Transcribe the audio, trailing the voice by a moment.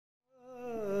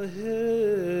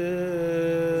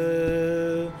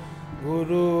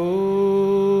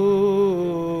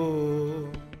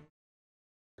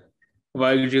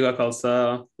Waheguru Ji Ka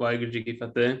Khalsa, Waheguru Ji Ki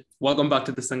Fateh. Welcome back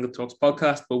to the Sangat Talks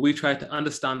podcast, where we try to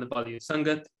understand the value of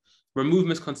Sangat, remove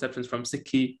misconceptions from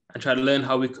Sikhi, and try to learn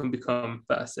how we can become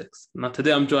better Sikhs. Now,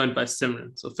 today I'm joined by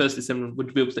Simran. So, firstly, Simran, would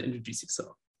you be able to introduce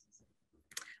yourself?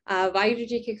 Waheguru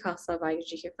Ji Ki Khalsa, Waheguru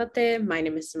Ji Ki Fateh. My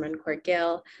name is Simran Kaur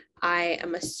Gill. I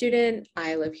am a student.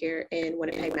 I live here in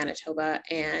Winnipeg, Manitoba,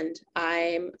 and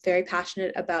I'm very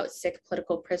passionate about Sikh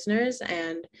political prisoners,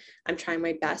 and I'm trying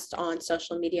my best on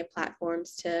social media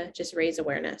platforms to just raise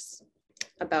awareness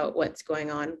about what's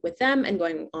going on with them and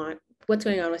what's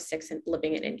going on with Sikhs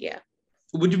living in India.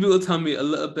 Would you be able to tell me a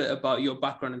little bit about your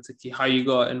background in Sikhi, how you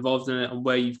got involved in it, and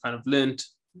where you've kind of learned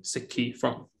Sikhi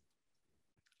from?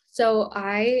 So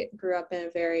I grew up in a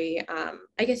very,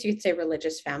 I guess you could say,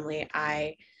 religious family.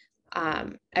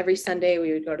 Every Sunday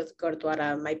we would go to the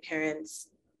Gurdwara. My parents,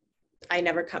 I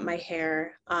never cut my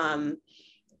hair.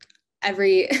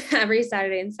 Every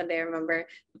Saturday and Sunday, I remember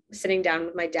sitting down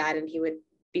with my dad, and he would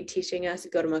be teaching us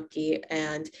Gurmukhi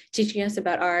and teaching us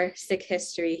about our Sikh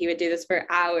history. He would do this for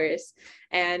hours.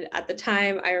 And at the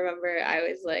time, I remember I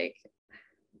was like,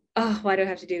 oh, why do I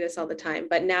have to do this all the time?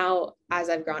 But now, as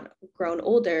I've grown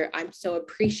older, I'm so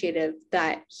appreciative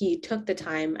that he took the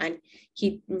time and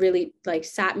he really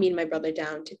sat me and my brother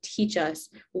down to teach us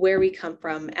where we come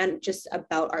from and just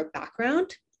about our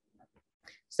background.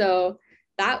 So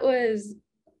that was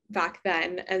back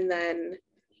then. And then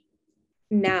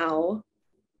now,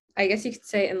 I guess you could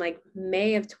say in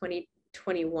May of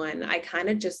 2021, I kind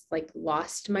of just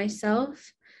lost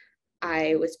myself.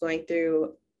 I was going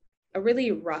through a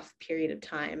really rough period of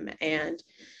time and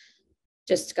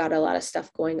just got a lot of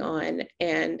stuff going on.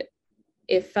 And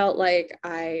it felt like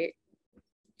I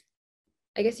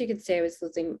guess you could say I was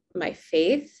losing my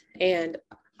faith. And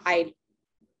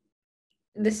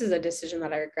this is a decision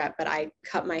that I regret, but I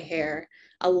cut my hair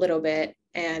a little bit.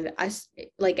 And as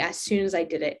soon as I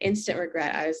did it, instant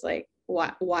regret. I was like,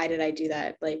 why did I do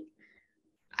that?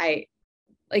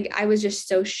 I was just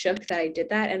so shook that I did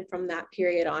that. And from that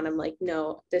period on, I'm like,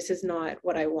 no, this is not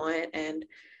what I want. And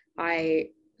I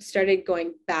started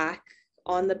going back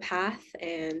on the path,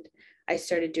 and I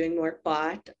started doing more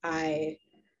path. I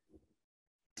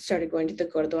started going to the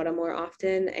Gurdwara more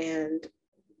often, and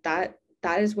that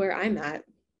is where I'm at.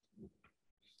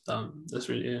 That's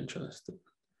really interesting.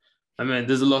 I mean,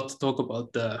 there's a lot to talk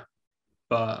about there,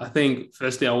 but I think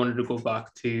firstly, I wanted to go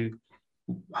back to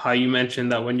how you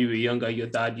mentioned that when you were younger, your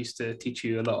dad used to teach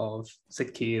you a lot of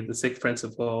Sikhi, the Sikh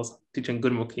principles, teaching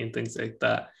Gurmukhi and things like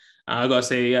that. And I gotta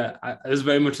say, yeah, it was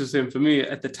very much the same for me.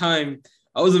 At the time,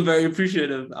 I wasn't very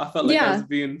appreciative. I felt like I was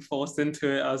being forced into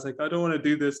it. I was like, I don't want to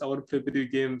do this. I want to play video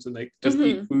games and just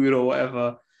eat food or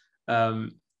whatever.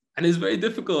 And it's very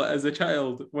difficult as a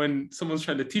child when someone's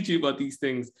trying to teach you about these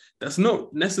things that's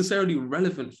not necessarily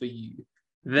relevant for you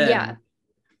then.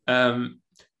 Yeah.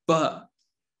 But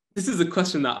this is a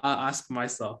question that I ask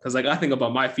myself because I think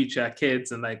about my future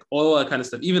kids and all that kind of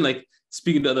stuff, even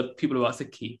speaking to other people about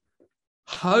Sikhi.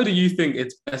 How do you think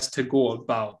it's best to go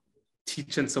about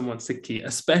teaching someone Sikhi,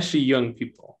 especially young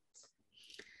people?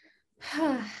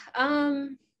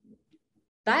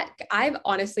 That I've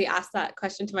honestly asked that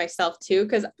question to myself too,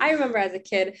 because I remember as a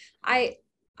kid, I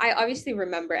obviously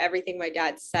remember everything my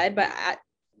dad said, but at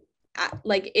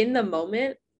in the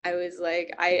moment, I was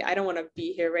like, I don't want to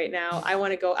be here right now. I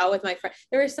want to go out with my friends.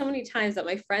 There were so many times that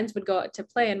my friends would go out to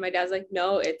play, and my dad's like,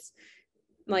 no, it's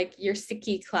your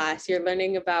Sikhi class. You're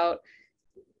learning about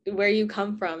where you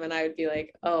come from. And I would be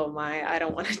like, oh my, I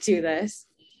don't want to do this.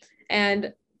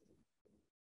 And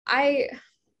I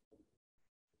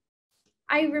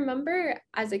remember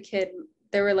as a kid,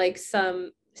 there were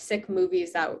some Sikh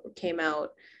movies that came out.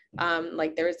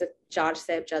 There was the Jaj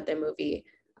Sahibzade movie.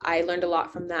 I learned a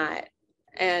lot from that.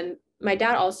 And my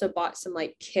dad also bought some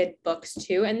kid books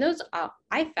too. And those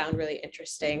I found really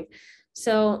interesting.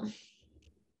 So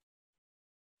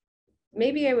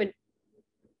maybe I would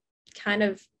kind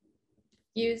of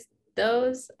use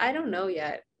those. I don't know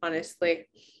yet, honestly.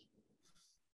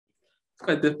 It's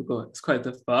quite difficult.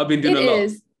 I've been doing a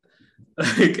lot.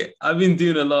 I've been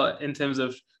doing a lot in terms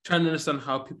of trying to understand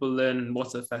how people learn and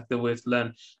what's the effective way to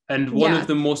learn. And one of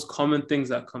the most common things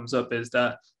that comes up is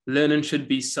that learning should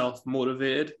be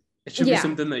self-motivated. It should be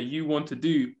something that you want to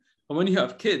do. And when you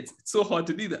have kids, it's so hard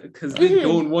to do that because they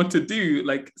don't want to do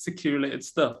Sikhi-related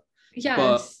stuff.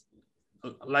 Yes.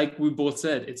 But like we both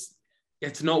said,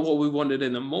 it's not what we wanted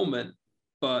in the moment,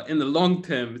 but in the long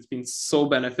term, it's been so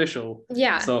beneficial.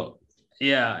 Yeah. So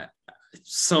yeah,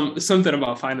 something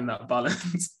about finding that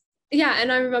balance. Yeah,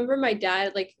 and I remember my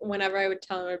dad, like whenever I would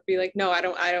tell him, I'd be like, no, I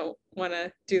don't want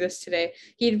to do this today.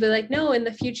 He'd be like, no, in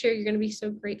the future you're gonna be so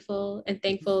grateful and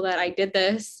thankful that I did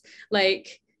this.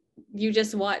 Like, you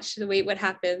just watch the wait what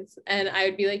happens. And I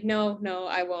would be like, no, no,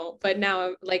 I won't. But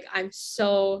now I'm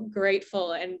so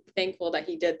grateful and thankful that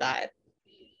he did that.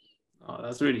 Oh,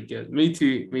 that's really good. Me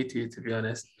too, to be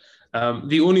honest.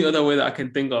 The only other way that I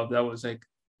can think of that was like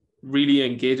really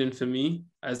engaging for me,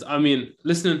 as I mean,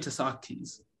 listening to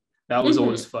Sakis, that was Mm-hmm.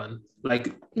 always fun.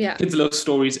 Like Yeah. kids love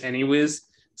stories anyways,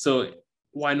 so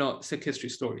why not Sikh history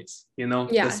stories? You know,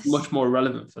 it's Yes. much more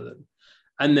relevant for them.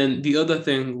 And then the other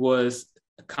thing was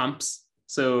camps.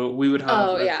 So we would have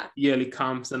Oh like yeah. yearly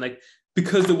camps, and like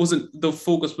because the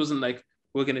focus wasn't like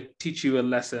we're gonna teach you a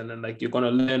lesson and like you're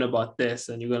gonna learn about this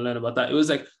and you're gonna learn about that. It was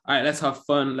like, all right, let's have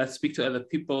fun, let's speak to other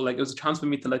people. Like it was a chance for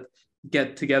me to like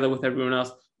get together with everyone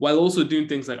else while also doing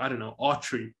things like, I don't know,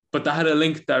 archery, but that had a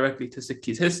link directly to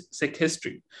Sikh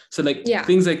history. So like Yeah.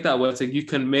 things like that where it's like you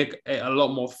can make it a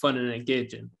lot more fun and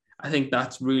engaging. I think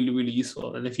that's really, really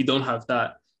useful. And if you don't have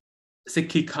that,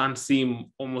 Sikhi can seem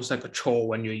almost like a chore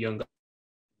when you're younger.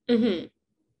 Mm-hmm.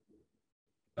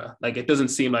 Like it doesn't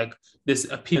seem like this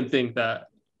appealing thing that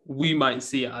we might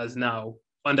see it as now,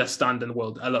 understanding the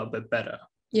world a little bit better.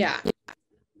 Yeah.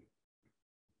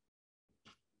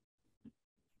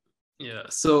 Yeah.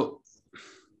 So,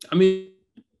 I mean,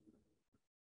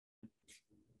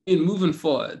 moving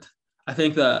forward, I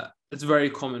think that it's very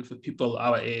common for people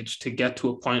our age to get to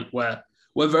a point where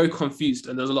we're very confused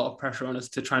and there's a lot of pressure on us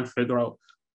to try and figure out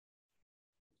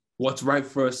what's right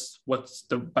for us, what's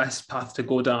the best path to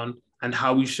go down, and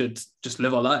how we should just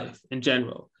live our life in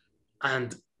general.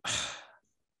 And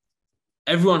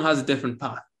everyone has a different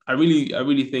path. I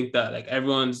really think that like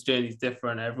everyone's journey is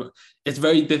different. It's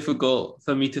very difficult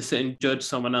for me to sit and judge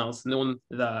someone else, knowing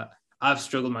that I've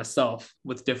struggled myself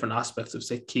with different aspects of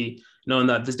Sikhi, knowing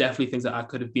that there's definitely things that I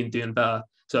could have been doing better.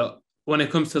 So when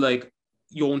it comes to like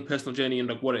your own personal journey and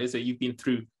like what it is that you've been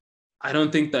through, I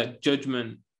don't think that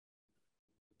judgment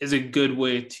is a good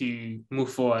way to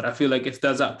move forward. I feel like if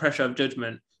there's that pressure of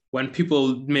judgment, when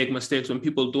people make mistakes, when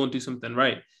people don't do something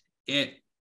right, it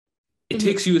it Mm-hmm.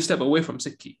 takes you a step away from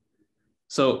Sikhi.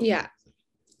 So, Yeah.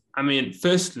 I mean,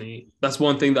 firstly, that's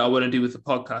one thing that I want to do with the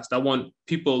podcast. I want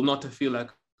people not to feel like,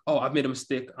 oh, I've made a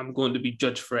mistake. I'm going to be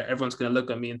judged for it. Everyone's going to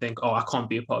look at me and think, oh, I can't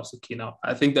be a part of Sikhi now.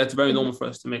 I think that's very Mm-hmm. normal for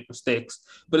us to make mistakes,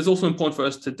 but it's also important for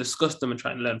us to discuss them and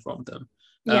try and learn from them.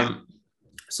 Yeah. Um,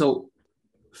 so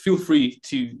feel free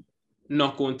to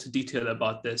not go into detail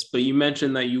about this, but you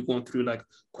mentioned that you're going through like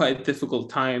quite a difficult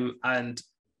time and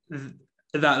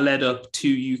that led up to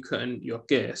you cutting your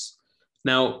case.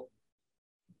 Now,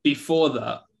 before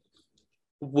that,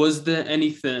 was there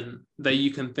anything that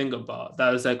you can think about that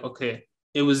was like, okay,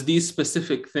 it was these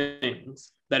specific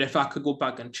things that if I could go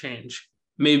back and change,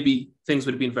 maybe things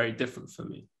would have been very different for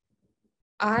me?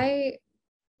 I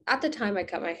at the time I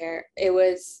cut my hair, it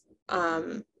was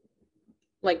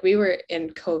like we were in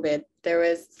COVID. There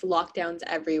was lockdowns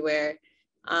everywhere.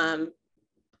 Um,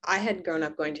 I had grown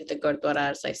up going to the Gurdwara,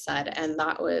 as I said, and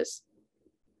that was,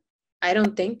 I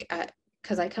don't think,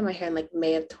 because I cut my hair in like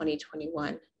May of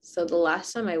 2021. So the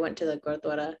last time I went to the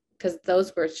Gurdwara, because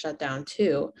those were shut down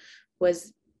too,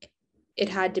 was it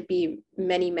had to be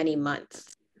many, many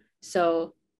months.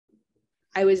 So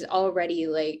I was already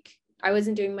like, I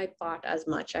wasn't doing my plot as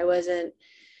much. I wasn't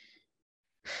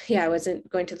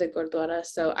going to the Gurdwara.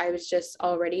 So I was just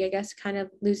already, I guess, kind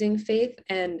of losing faith.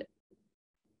 And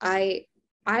I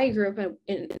I grew up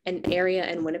in an area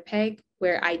in Winnipeg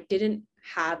where I didn't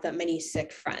have that many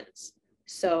Sikh friends.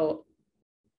 So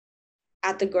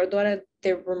at the Gurdwara,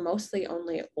 there were mostly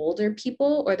only older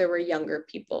people or there were younger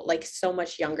people, like so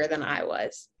much younger than I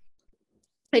was.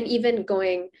 And even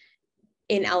going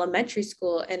in elementary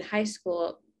school and high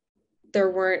school,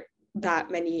 there weren't that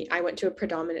many. I went to a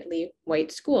predominantly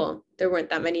white school. There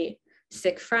weren't that many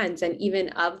Sikh friends. And even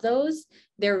of those,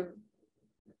 their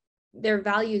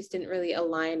values didn't really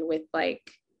align with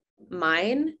like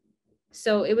mine.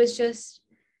 So it was just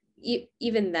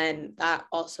even then that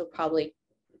also probably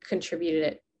contributed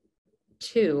it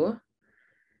too.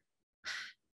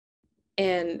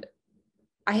 And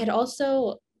I had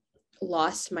also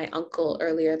lost my uncle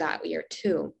earlier that year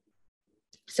too.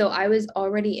 So I was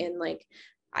already in like,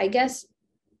 I guess,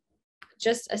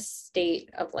 just a state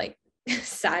of like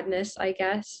sadness, I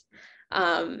guess.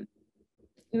 Um,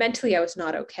 Mentally, I was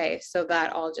not okay. So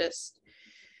that all just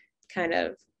kind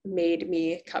of made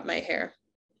me cut my hair.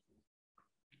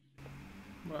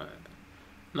 Right.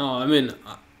 No, I mean,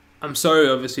 I'm sorry,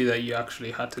 obviously, that you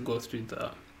actually had to go through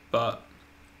that, but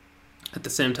at the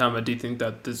same time, I do think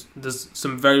that there's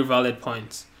some very valid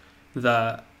points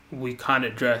that we can't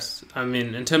address. I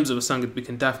mean, in terms of a Sangat, we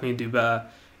can definitely do better.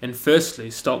 And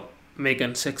firstly, stop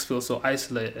making Sikhs feel so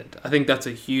isolated. I think that's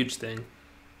a huge thing.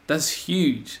 That's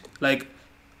huge. Like,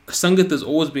 Sangat has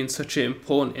always been such an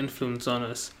important influence on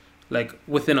us. Like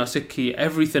within our Sikhi,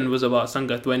 everything was about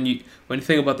Sangat. When you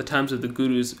think about the times of the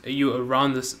gurus, you were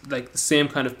around this like the same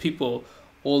kind of people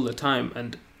all the time,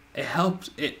 and it helps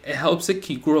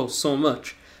Sikhi grow so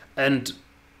much. And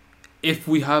if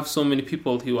we have so many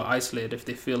people who are isolated, if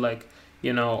they feel like,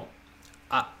 you know,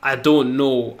 I don't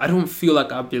know, I don't feel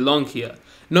like I belong here.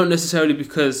 Not necessarily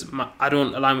because I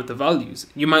don't align with the values.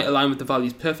 You might align with the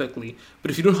values perfectly,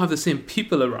 but if you don't have the same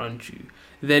people around you,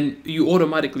 then you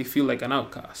automatically feel like an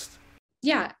outcast.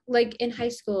 Yeah, like in high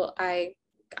school, I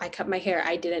cut my hair.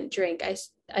 I didn't drink.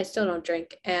 I still don't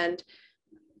drink, and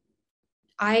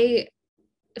I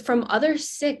from other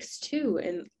Sikhs too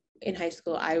in high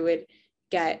school, I would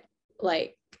get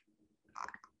like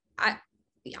I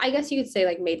I guess you could say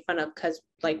like made fun of because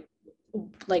like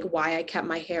why I kept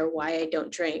my hair, why I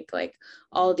don't drink, like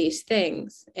all these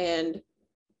things. And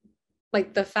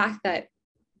like the fact that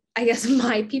I guess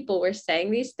my people were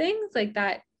saying these things, like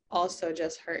that also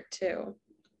just hurt too.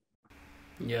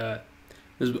 Yeah,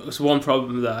 there's one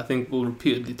problem that I think we'll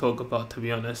repeatedly talk about, to be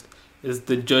honest, is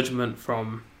the judgment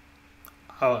from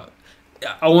uh,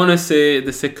 I want to say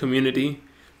the Sikh community,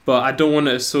 but I don't want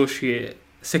to associate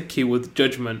Sikhi with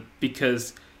judgment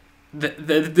because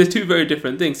they're two very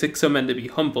different things. Sikhs are meant to be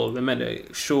humble. They're meant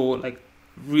to show like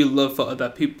real love for other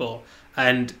people,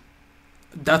 and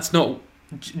that's not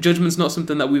judgment's not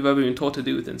something that we've ever been taught to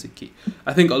do within Sikhi.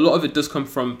 I think a lot of it does come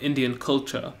from Indian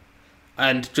culture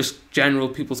and just general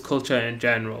people's culture in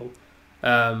general.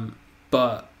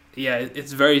 But yeah,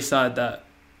 it's very sad that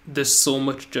there's so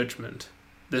much judgment.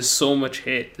 There's so much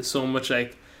hate. There's so much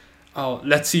like, oh,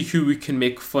 let's see who we can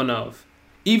make fun of.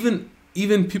 Even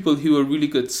people who are really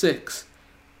good Sikhs,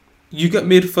 you get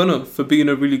made fun of for being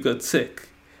a really good Sikh.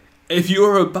 If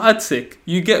you're a bad Sikh,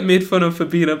 you get made fun of for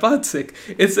being a bad Sikh.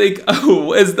 It's like, oh,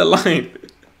 where's the line?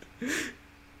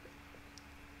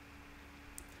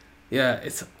 Yeah,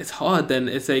 it's hard. Then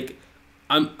it's like,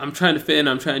 I'm trying to fit in.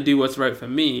 I'm trying to do what's right for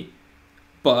me,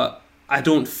 but I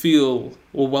don't feel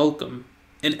welcome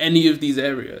in any of these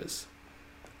areas,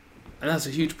 and that's a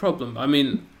huge problem. I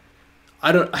mean,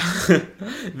 I don't.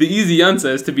 The easy answer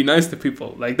is to be nice to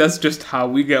people. Like that's just how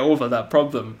we get over that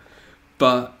problem.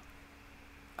 But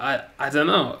I don't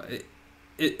know.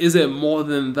 Is it more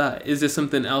than that? Is there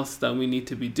something else that we need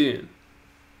to be doing?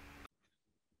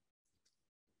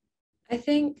 I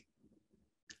think,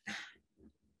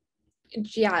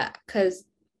 yeah, because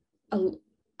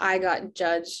I got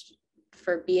judged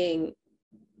for being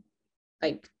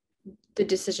like the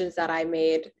decisions that I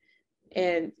made.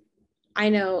 And I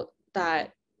know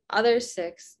that other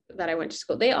Sikhs that I went to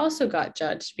school, they also got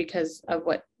judged because of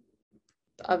what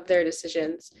of their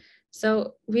decisions.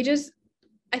 So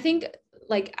I think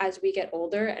like as we get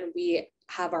older and we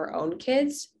have our own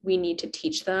kids, we need to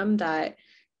teach them that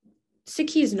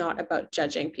Sikhi is not about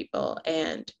judging people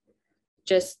and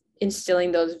just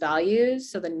instilling those values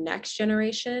so the next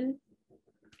generation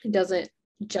doesn't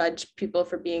judge people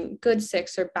for being good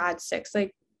Sikhs or bad Sikhs.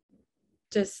 Like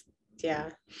just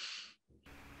yeah.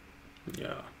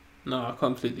 Yeah, no, I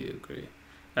completely agree.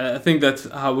 I think that's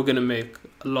how we're gonna make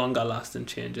a longer lasting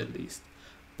change at least.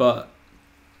 But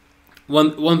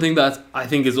one thing that I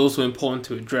think is also important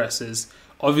to address is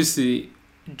obviously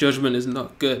judgment is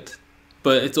not good,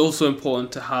 but it's also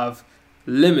important to have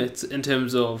limits in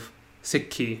terms of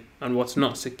Sikhi and what's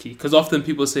not Sikhi. Because often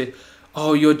people say,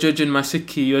 "Oh, you're judging my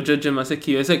Sikhi, you're judging my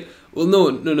Sikhi." It's like, well,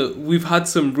 no. We've had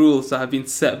some rules that have been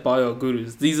set by our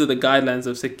gurus. These are the guidelines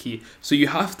of Sikhi, so you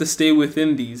have to stay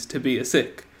within these to be a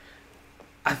Sikh.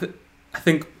 I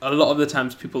think a lot of the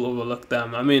times people overlook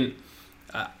them. I mean,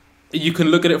 uh, you can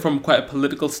look at it from quite a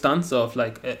political stance of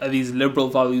like, are these liberal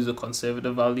values or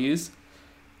conservative values?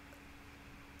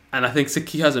 And I think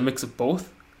Sikhi has a mix of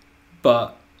both,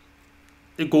 but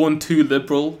going too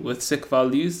liberal with Sikh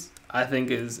values, I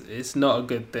think is it's not a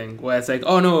good thing. Where it's like,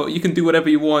 oh no, you can do whatever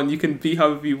you want, you can be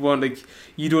however you want, like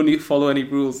you don't need to follow any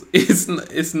rules. It's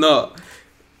not.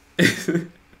 It's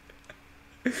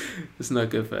not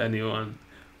good for anyone.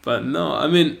 But no, I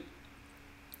mean,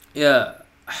 yeah,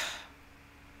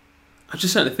 I'm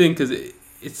just trying to think because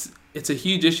it's a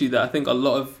huge issue that I think a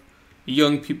lot of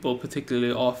young people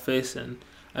particularly are facing.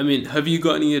 I mean, have you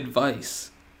got any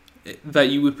advice that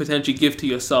you would potentially give to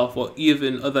yourself or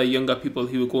even other younger people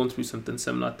who are going through something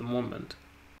similar at the moment?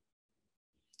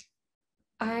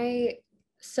 I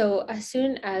so as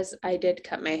soon as I did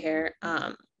cut my hair,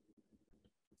 I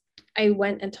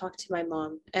went and talked to my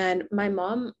mom, and my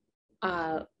mom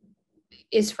uh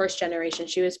is first generation.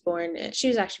 She was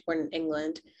actually born in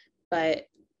England, but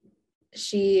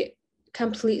she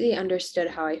completely understood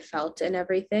how I felt and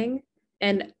everything.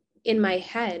 And in my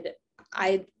head,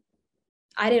 I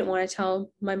didn't want to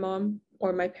tell my mom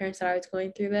or my parents that I was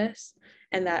going through this,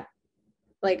 and that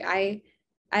like I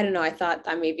don't know, I thought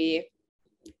that maybe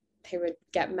they would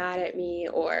get mad at me,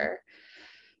 or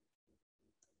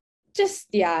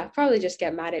probably just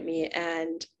get mad at me.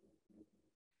 And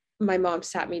my mom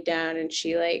sat me down and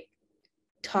she like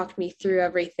talked me through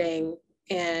everything,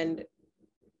 and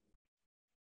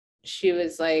she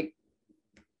was like,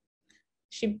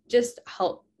 she just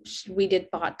helped. We did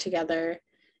thought together,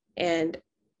 and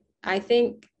I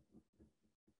think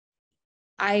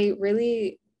I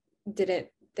really didn't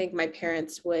think my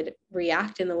parents would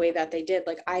react in the way that they did.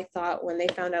 Like, I thought when they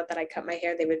found out that I cut my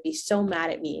hair, they would be so mad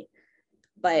at me,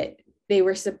 but they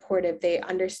were supportive. They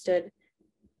understood.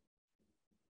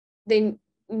 They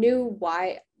knew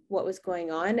what was going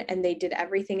on, and they did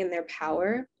everything in their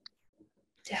power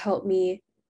to help me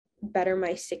better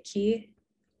my Sikhi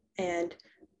and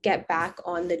get back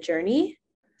on the journey.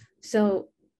 So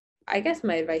I guess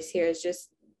my advice here is just,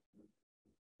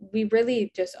 we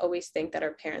really just always think that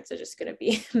our parents are just going to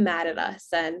be mad at us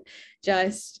and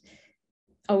just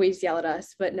always yell at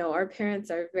us. But no, our parents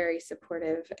are very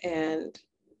supportive, and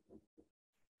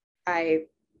I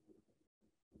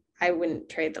wouldn't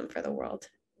trade them for the world.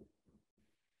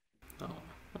 Oh,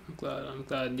 I'm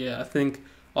glad. Yeah, I think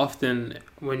often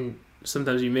when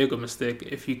sometimes you make a mistake,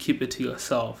 if you keep it to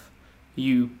yourself,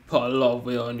 you put a lot of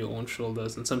weight on your own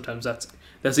shoulders, and sometimes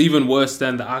that's even worse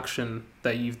than the action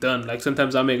that you've done. Like,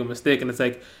 sometimes I make a mistake and it's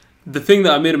like, the thing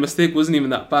that I made a mistake wasn't even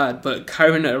that bad, but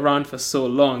carrying it around for so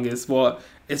long is what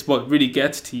really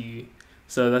gets to you.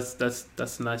 So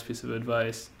that's a nice piece of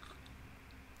advice.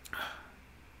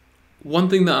 One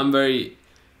thing that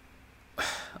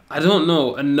I don't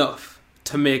know enough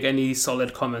to make any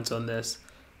solid comments on this,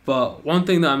 but one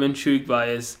thing that I'm intrigued by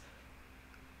is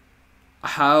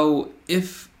how,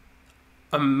 if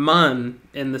a man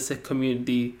in the Sikh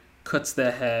community cuts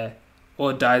their hair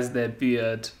or dyes their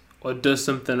beard or does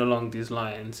something along these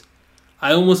lines,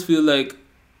 I almost feel like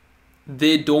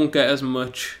they don't get as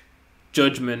much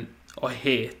judgment or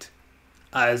hate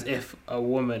as if a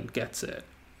woman gets it.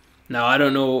 Now, I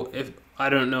don't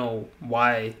know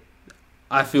why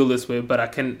I feel this way, but I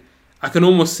can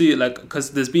almost see it, like,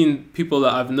 because there's been people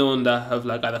that I've known that have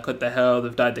like either cut their hair or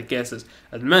they've dyed their hair as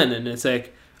men, and it's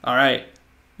like, all right,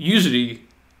 usually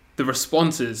the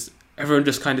response is everyone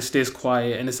just kind of stays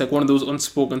quiet, and it's like one of those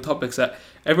unspoken topics that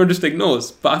everyone just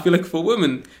ignores. But I feel like for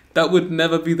women, that would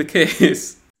never be the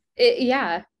case.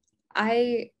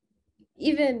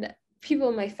 Even people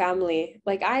in my family,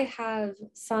 like, I have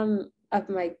some of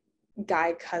my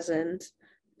guy cousins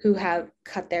who have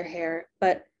cut their hair,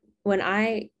 but when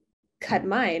I cut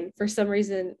mine, for some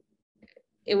reason,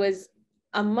 it was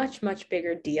a much, much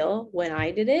bigger deal when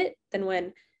I did it than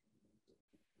when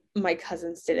my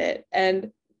cousins did it.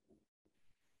 And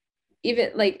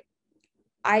even like,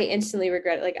 I instantly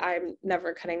regret it. Like, I'm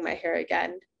never cutting my hair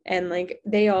again. And like,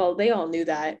 they all knew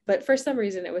that, but for some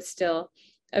reason it was still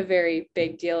a very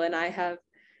big deal. And I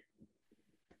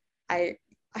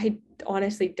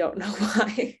honestly don't know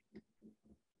why.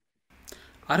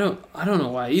 I don't know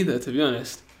why either, to be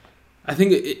honest. I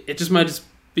think it just might just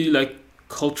be like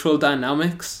cultural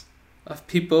dynamics of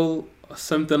people or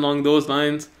something along those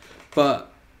lines,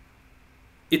 but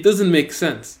it doesn't make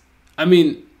sense. I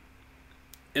mean,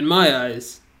 in my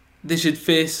eyes, they should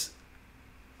face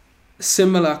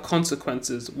similar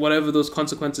consequences, whatever those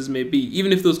consequences may be,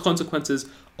 even if those consequences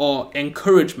are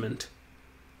encouragement,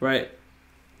 right?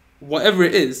 Whatever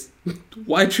it is,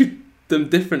 why treat them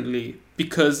differently?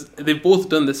 Because they've both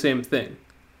done the same thing,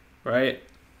 right?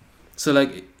 So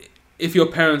like, if your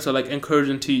parents are like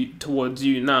encouraging towards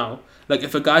you now, like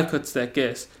if a guy cuts their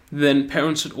kiss, then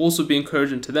parents should also be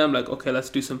encouraging to them, like, okay, let's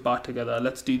do some bath together,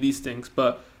 let's do these things.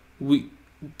 But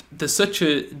there's such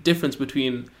a difference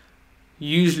between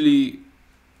usually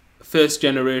first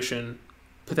generation,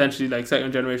 potentially like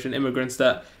second generation immigrants,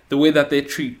 that the way that they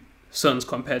treat sons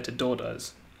compared to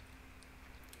daughters.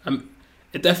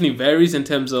 It definitely varies in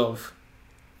terms of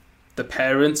the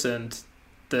parents and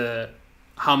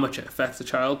how much it affects the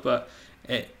child, but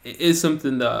it is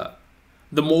something that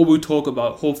the more we talk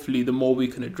about, hopefully the more we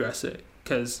can address it.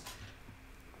 Because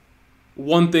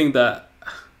one thing that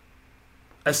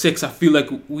as Sikhs, I feel like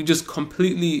we just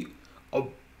completely are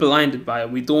blinded by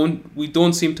it. We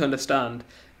don't seem to understand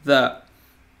that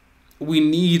we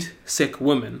need Sikh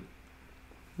women.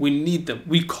 We need them.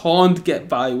 We can't get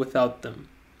by without them,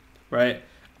 right?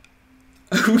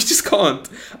 We just can't.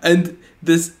 And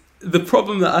there's the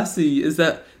problem that I see is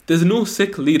that there's no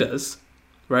Sikh leaders,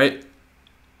 right?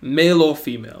 Male or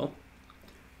female,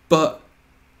 but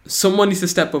someone needs to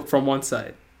step up from one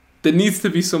side. There needs to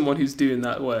be someone who's doing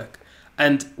that work.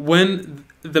 And when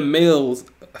the males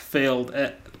failed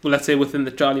at, well, let's say within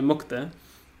the Charlie Mukta,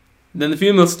 then the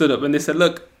females stood up and they said,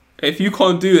 look, if you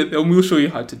can't do it, then we'll show you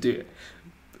how to do it.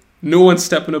 No one's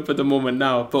stepping up at the moment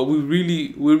now, but we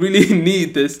really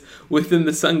need this within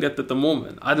the Sangat at the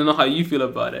moment. I don't know how you feel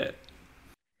about it.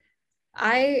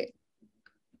 I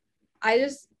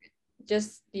just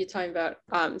you talking about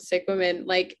Sikh women,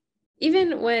 like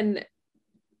even when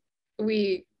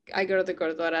I go to the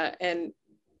Gurdwara and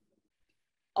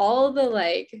all the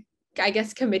like I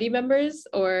guess committee members,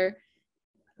 or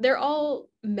they're all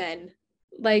men,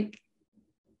 like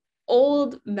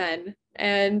old men,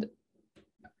 and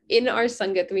in our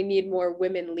Sangat we need more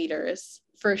women leaders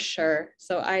for sure.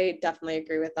 So I definitely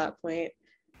agree with that point.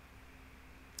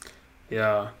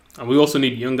 Yeah, and we also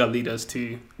need younger leaders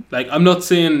too. Like, I'm not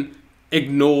saying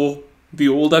ignore the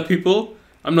older people.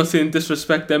 I'm not saying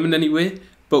disrespect them in any way,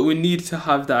 but we need to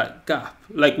have that gap.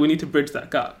 Like, we need to bridge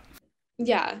that gap.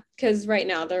 Yeah, because right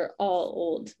now they're all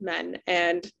old men,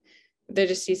 and there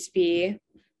just needs to be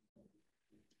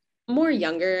more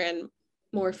younger and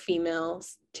more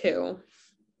females too.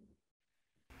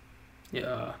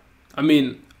 Yeah, I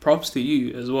mean, props to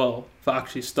you as well for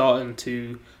actually starting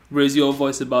to raise your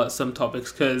voice about some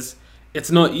topics, because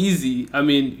it's not easy. I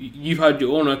mean, you've had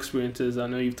your own experiences. I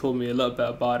know you've told me a little bit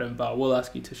about them, but I will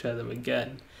ask you to share them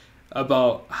again,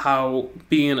 about how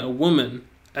being a woman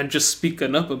and just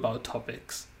speaking up about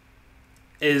topics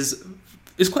is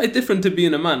quite different to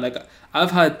being a man. Like,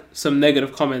 I've had some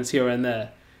negative comments here and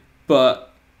there,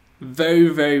 but very,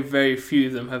 very, very few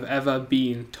of them have ever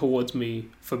been towards me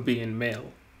for being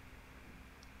male.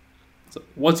 So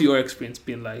what's your experience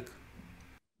been like?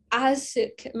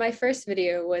 My first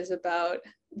video was about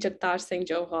Jagtar Singh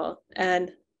Johal,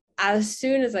 and as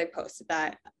soon as I posted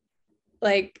that,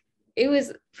 like, it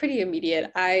was pretty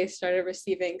immediate. I started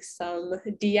receiving some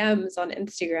DMs on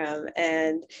Instagram,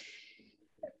 and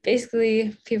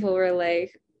basically people were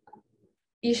like,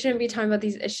 you shouldn't be talking about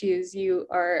these issues. You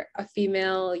are a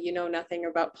female, you know nothing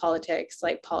about politics.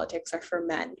 Like, politics are for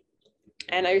men.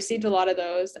 And I received a lot of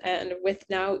those. And with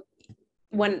now,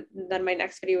 then my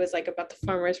next video was like about the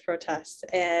farmers' protests,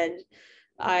 and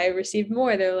I received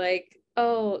more. They're like,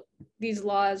 oh, these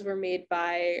laws were made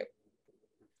by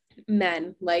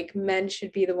men. Like, men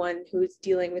should be the one who's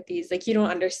dealing with these. Like, you don't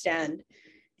understand.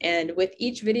 And with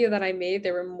each video that I made,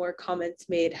 there were more comments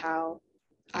made how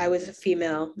I was a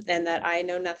female and that I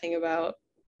know nothing about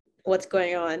what's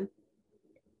going on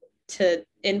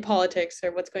in politics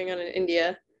or what's going on in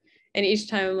India. And each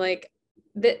time I'm like,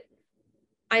 that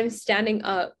I'm standing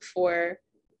up for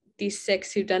these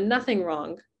Sikhs who've done nothing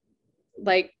wrong.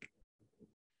 Like,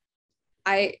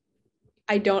 I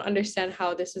don't understand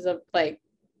how this is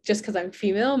just because I'm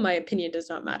female, my opinion does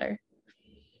not matter.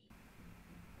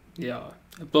 Yeah,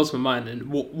 it blows my mind. And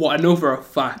what I know for a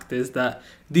fact is that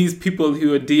these people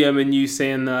who are DMing you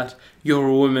saying that you're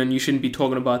a woman, you shouldn't be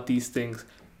talking about these things,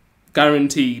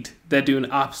 guaranteed they're doing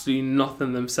absolutely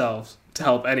nothing themselves to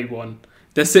help anyone.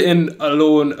 They're sitting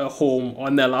alone at home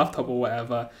on their laptop or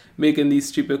whatever, making these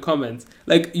stupid comments.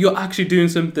 Like, you're actually doing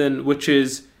something which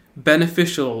is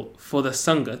beneficial for the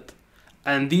Sangat,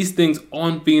 and these things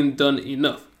aren't being done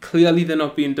enough. Clearly, they're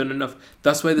not being done enough.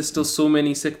 That's why there's still so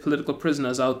many Sikh political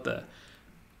prisoners out there.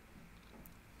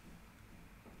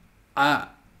 I'm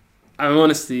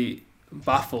honestly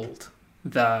baffled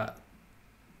that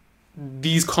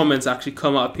these comments actually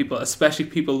come out of people, especially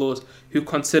people those who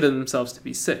consider themselves to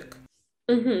be Sikh.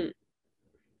 Mm-hmm.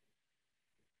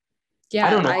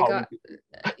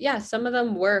 Yeah, some of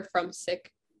them were from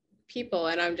Sikh people,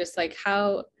 and I'm just like,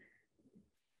 how,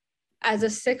 as a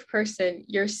Sikh person,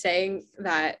 you're saying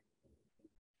that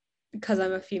because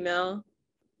I'm a female,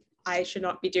 I should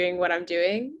not be doing what I'm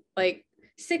doing? Like,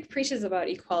 Sikh preaches about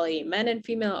equality. Men and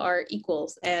female are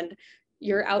equals, and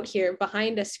you're out here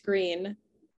behind a screen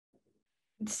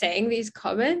saying these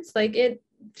comments. Like, it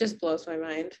just blows my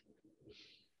mind.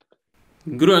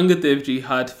 Guru Angad Dev Ji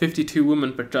had 52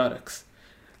 women pracharaks.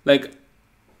 Like,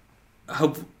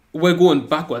 we're going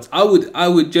backwards. I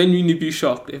would genuinely be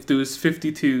shocked if there was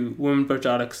 52 women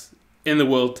pracharaks in the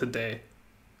world today.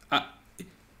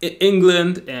 In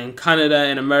England and Canada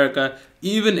and America,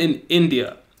 even in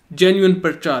India, genuine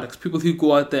pracharaks, people who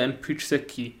go out there and preach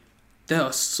Sikhi, there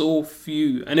are so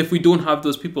few. And if we don't have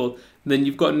those people, then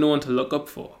you've got no one to look up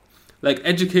for. Like,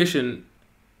 education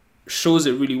shows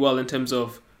it really well in terms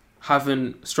of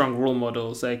having strong role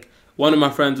models. Like, one of my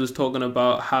friends was talking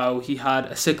about how he had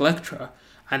a Sikh lecturer,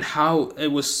 and how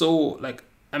it was so like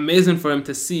amazing for him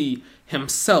to see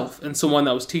himself and someone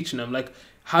that was teaching him. Like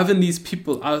having these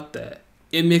people out there,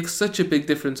 it makes such a big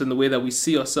difference in the way that we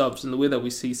see ourselves, in the way that we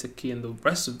see Sikhi and the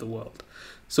rest of the world.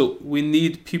 So we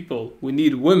need people, we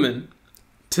need women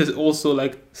to also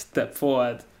like step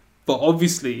forward. But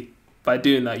obviously, by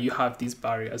doing that, you have these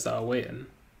barriers that are waiting.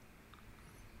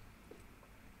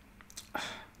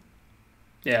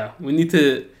 Yeah, we need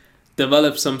to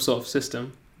develop some sort of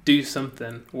system, do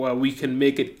something where we can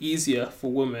make it easier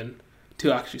for women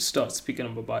to actually start speaking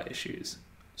up about issues,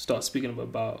 start speaking up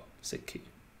about Sikhi.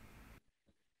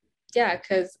 Yeah,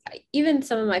 because even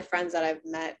some of my friends that I've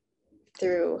met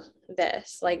through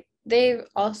this, like they've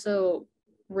also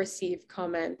received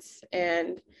comments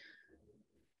and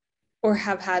or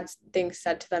have had things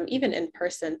said to them even in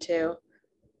person too.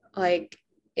 Like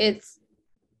it's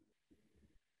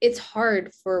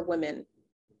hard for women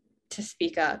to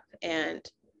speak up and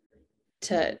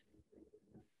to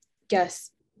I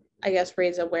guess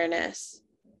raise awareness.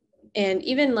 And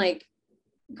even like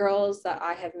girls that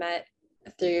I have met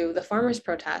through the farmers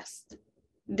protest,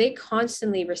 they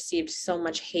constantly received so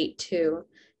much hate too.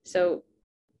 So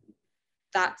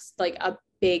that's like a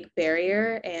big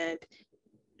barrier, and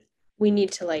we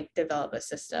need to like develop a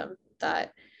system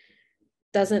that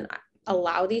doesn't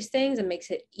allow these things and makes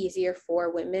it easier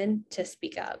for women to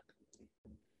speak up.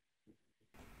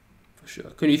 For sure.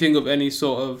 Can you think of any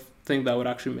sort of thing that would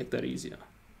actually make that easier?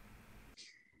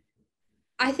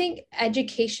 I think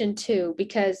education too,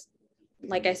 because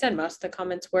like I said, most of the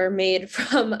comments were made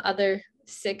from other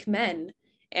Sikh men,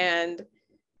 and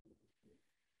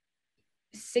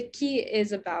Sikhi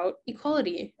is about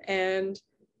equality and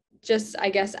just, I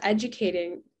guess,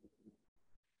 educating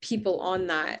people on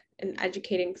that and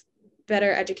educating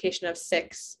better education of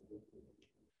Sikhs.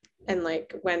 And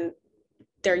like when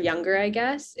they're younger, I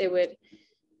guess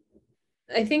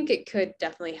I think it could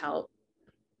definitely help.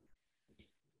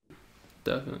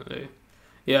 Definitely.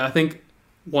 Yeah, I think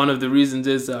one of the reasons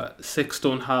is that Sikhs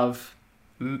don't have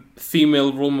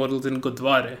female role models in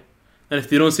Gurdwara. And if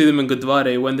they don't see them in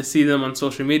Gurdwara, when they see them on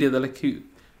social media, they're like,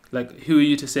 who are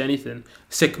you to say anything?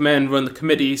 Sikh men run the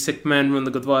committee, Sikh men run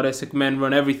the Gurdwara, Sikh men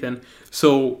run everything.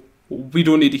 So we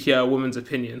don't need to hear a woman's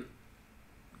opinion.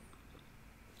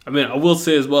 I mean, I will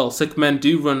say as well, Sikh men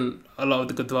do run a lot of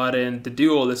the Gurdwara and they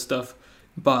do all this stuff.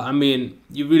 But I mean,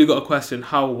 you really got to question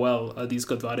how well are these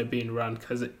Gurdwara being run?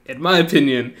 Because in my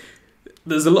opinion,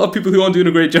 there's a lot of people who aren't doing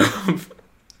a great job.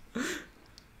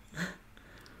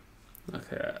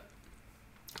 Okay.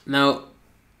 Now,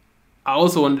 I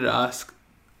also wanted to ask,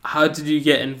 how did you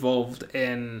get involved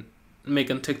in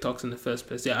making TikToks in the first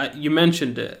place? Yeah, you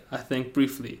mentioned it, I think,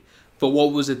 briefly. But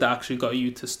what was it that actually got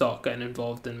you to start getting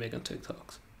involved in making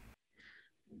TikToks?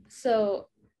 So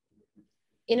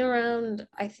in around,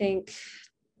 I think,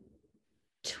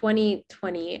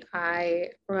 2020, I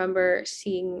remember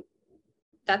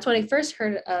that's when I first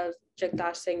heard of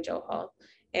Jagdish Singh Johal.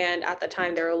 And at the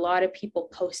time, there were a lot of people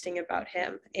posting about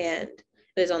him, and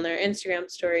it was on their Instagram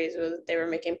stories. They were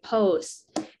making posts.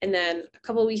 And then a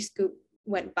couple of weeks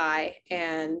went by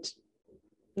and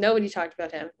nobody talked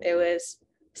about him. It was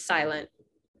silent.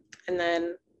 And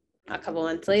then a couple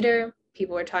months later,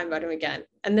 people were talking about him again.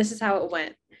 And this is how it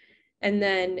went. And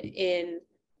then in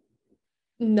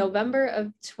November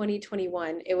of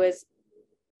 2021, it was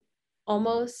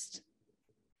almost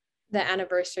the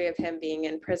anniversary of him being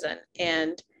in prison.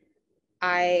 And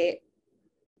I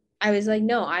was like,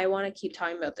 no, I want to keep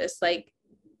talking about this. Like,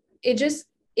 it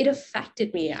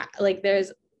affected me. Like,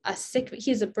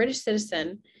 he's a British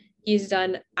citizen. He's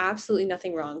done absolutely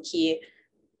nothing wrong. He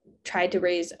tried to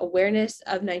raise awareness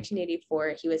of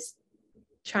 1984. He was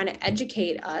trying to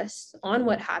educate us on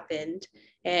what happened.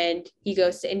 And he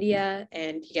goes to India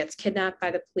and he gets kidnapped by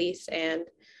the police, and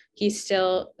he's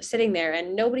still sitting there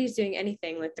and nobody's doing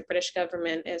anything. Like, the British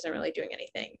government isn't really doing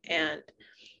anything. And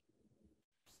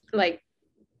like,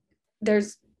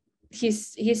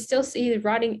 he's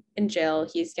rotting in jail.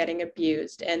 He's getting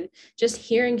abused. And just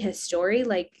hearing his story,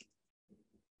 like,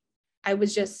 I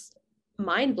was just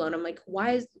mind blown. I'm like,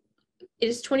 it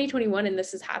is 2021 and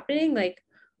this is happening? Like,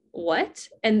 what?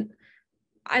 And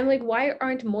I'm like, why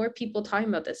aren't more people talking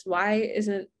about this? Why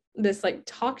isn't this like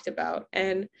talked about?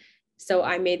 And so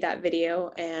I made that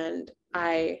video, and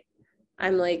I'm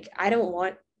like, I don't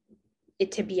want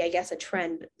it to be, I guess, a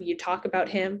trend. You talk about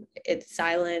him, it's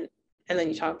silent, and then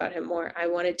you talk about him more. I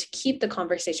wanted to keep the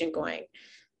conversation going.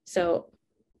 So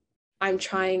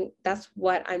that's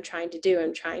what I'm trying to do.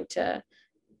 I'm trying to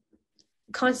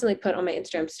constantly put on my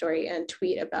Instagram story and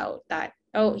tweet about that.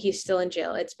 Oh, he's still in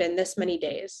jail. It's been this many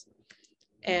days.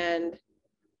 And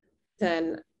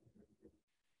then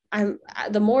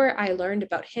the more I learned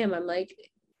about him, I'm like,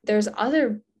 there's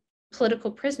other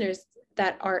political prisoners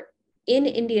that are in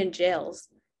Indian jails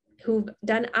who've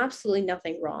done absolutely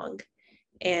nothing wrong.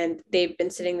 And they've been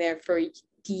sitting there for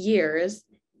years.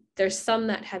 There's some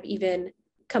that have even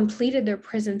completed their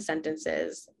prison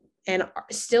sentences and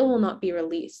still will not be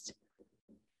released.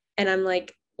 And I'm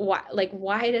like,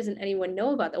 why doesn't anyone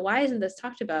know about that? Why isn't this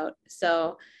talked about?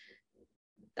 So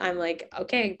I'm like,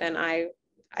 okay, then I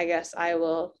guess I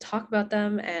will talk about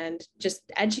them and just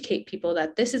educate people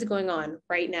that this is going on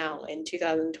right now in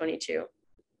 2022.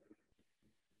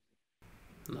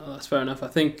 No, that's fair enough. I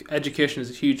think education is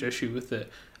a huge issue with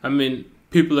it. I mean,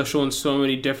 people are shown so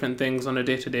many different things on a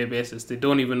day-to-day basis. They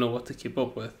don't even know what to keep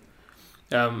up with.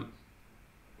 Um,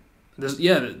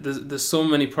 there's so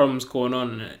many problems going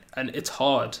on, and it's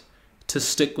hard to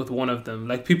stick with one of them.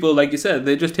 Like people, like you said,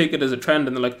 they just take it as a trend,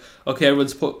 and they're like, okay,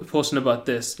 everyone's posting about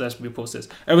this, let me post this.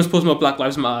 Everyone's posting about Black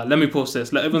Lives Matter, let me post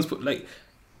this. Like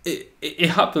it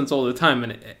happens all the time,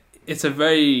 and it's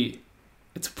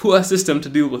it's a poor system to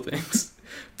deal with things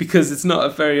because it's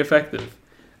not very effective.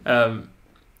 You're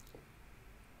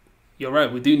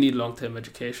right, we do need long-term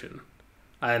education,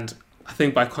 and I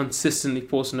think by consistently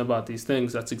posting about these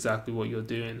things, that's exactly what you're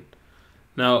doing.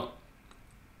 Now,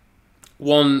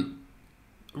 one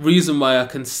reason why I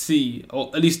can see, or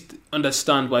at least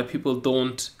understand why people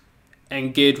don't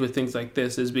engage with things like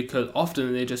this is because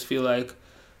often they just feel like,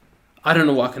 I don't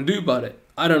know what I can do about it.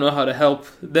 I don't know how to help.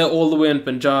 They're all the way in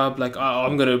Punjab, like, oh,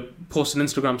 I'm going to post an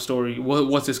Instagram story.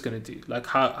 What's this going to do? Like,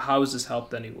 how has this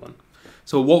helped anyone?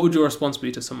 So what would your response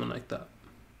be to someone like that?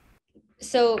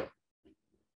 So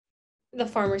the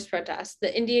farmers' protest,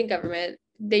 the Indian government,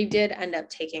 they did end up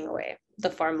taking away the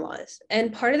farm laws.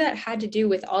 And part of that had to do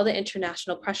with all the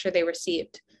international pressure they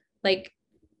received. Like,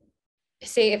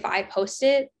 say if I post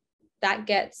it, that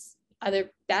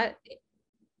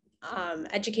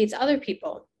educates other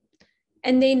people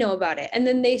and they know about it. And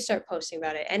then they start posting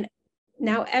about it. And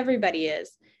now everybody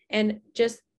is. And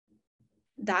just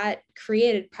that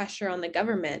created pressure on the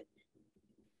government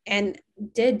and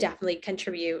did definitely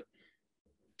contribute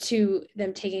to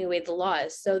them taking away the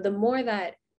laws. So the more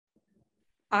that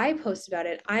I post about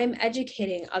it, I'm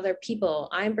educating other people.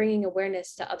 I'm bringing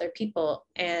awareness to other people.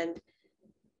 And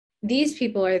these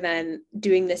people are then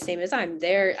doing the same as I'm.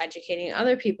 They're educating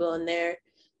other people and they're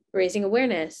raising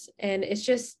awareness. And it's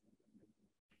just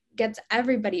gets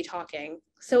everybody talking.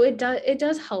 So it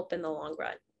does help in the long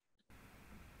run.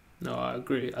 No, I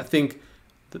agree. I think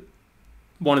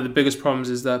one of the biggest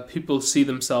problems is that people see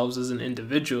themselves as an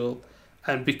individual,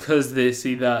 and because they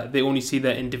see that, they only see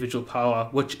their individual power,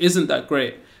 which isn't that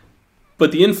great.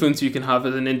 But the influence you can have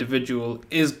as an individual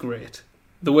is great.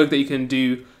 The work that you can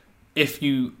do, if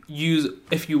you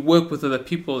work with other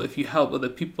people, if you help other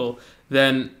people,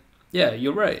 then yeah,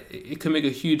 you're right. It can make a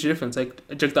huge difference. Like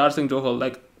Jagtar Singh Johal,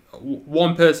 like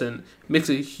one person makes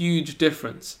a huge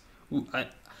difference.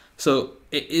 So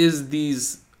it is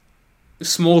these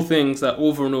small things that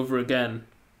over and over again,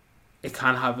 it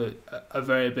can have a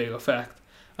very big effect.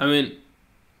 I mean,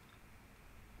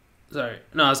 sorry.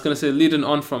 No, I was going to say, leading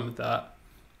on from that,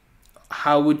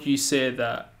 how would you say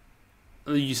that,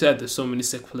 you said there's so many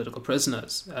sick political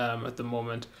prisoners at the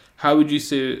moment. How would you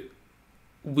say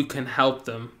we can help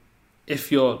them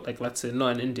if you're, like, let's say,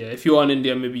 not in India? If you're in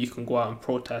India, maybe you can go out and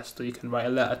protest or you can write a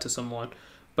letter to someone.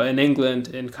 But in England,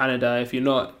 in Canada, if you're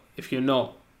not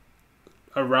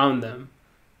around them,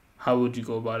 how would you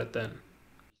go about it then?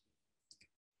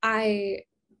 I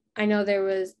know there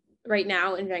was right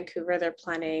now in Vancouver, they're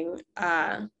planning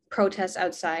protests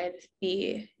outside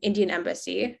the Indian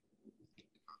embassy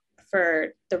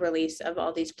for the release of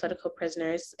all these political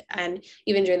prisoners. And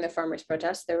even during the farmers'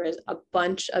 protest, there was a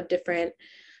bunch of different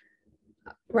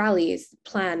rallies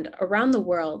planned around the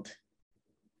world.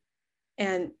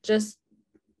 And just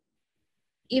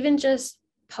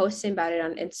posting about it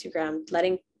on Instagram,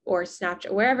 or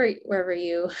Snapchat, wherever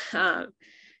you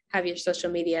have your social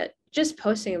media, just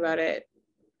posting about it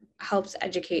helps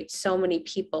educate so many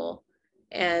people.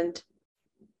 And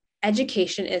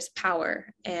education is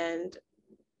power. And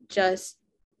just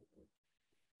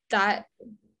that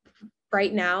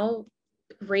right now,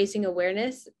 raising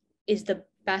awareness is the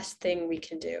best thing we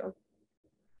can do.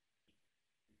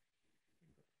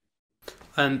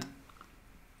 And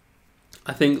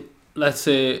I think, let's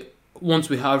say, once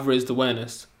we have raised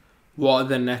awareness, what are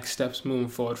the next steps moving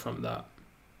forward from that?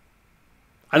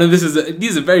 I know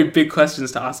these are very big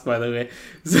questions to ask, by the way.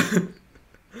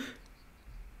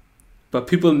 But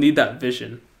people need that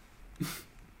vision.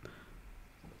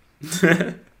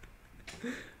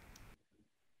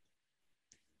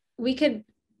 We could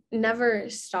never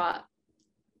stop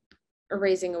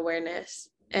raising awareness.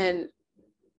 And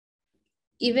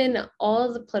even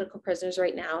all the political prisoners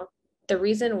right now, the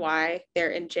reason why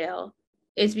they're in jail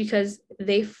is because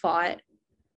they fought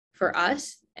for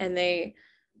us and they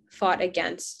fought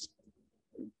against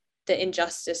the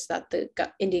injustice that the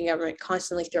Indian government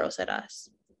constantly throws at us.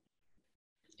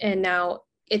 And now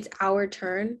it's our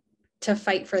turn to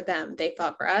fight for them. They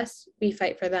fought for us, we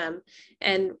fight for them.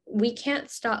 And we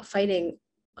can't stop fighting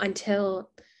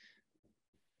until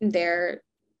they're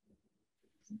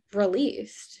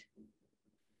released.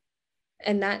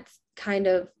 And that's kind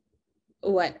of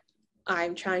what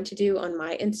I'm trying to do on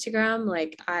my Instagram.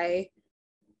 Like I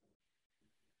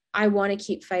want to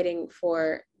keep fighting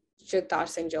for Jagtar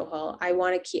Singh Johal.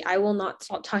 I will not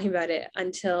stop talking about it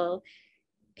until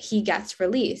he gets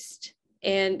released.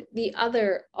 And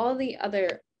all the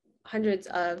other hundreds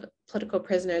of political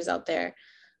prisoners out there,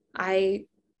 I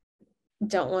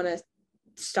don't want to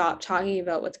stop talking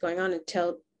about what's going on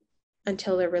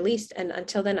until they're released. And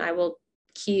until then, I will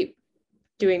keep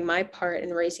doing my part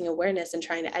in raising awareness and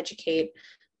trying to educate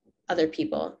other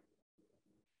people.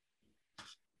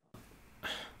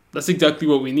 That's exactly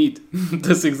what we need.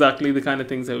 That's exactly the kind of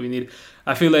things that we need.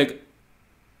 I feel like,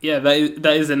 yeah,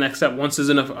 that is the next step. Once there's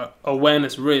enough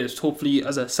awareness raised, hopefully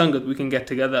as a Sangat, we can get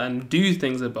together and do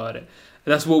things about it.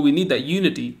 That's what we need, that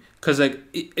unity. Because like,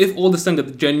 if all the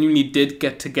Sangat genuinely did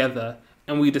get together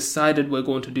and we decided we're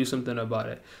going to do something about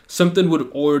it, something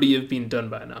would already have been done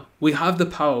by now. We have the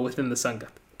power within the Sangat.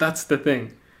 That's the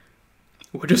thing.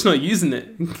 We're just not using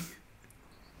it.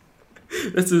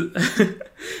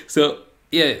 So,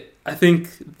 yeah, I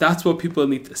think that's what people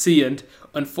need to see. And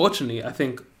unfortunately, I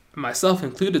think myself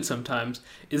included sometimes,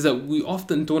 is that we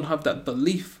often don't have that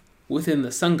belief within the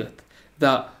Sangat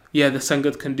that, yeah, the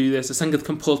Sangat can do this, the Sangat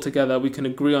can pull together, we can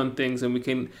agree on things and we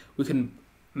can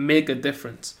make a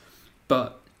difference.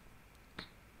 But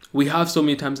we have so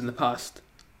many times in the past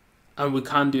and we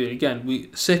can't do it again.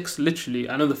 Six, literally,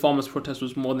 I know the farmers' protest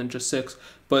was more than just six,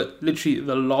 but literally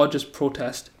the largest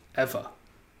protest ever.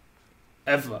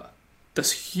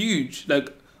 That's huge.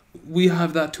 Like, we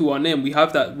have that to our name. We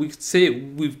have that. We say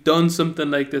we've done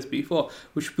something like this before,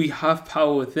 which we have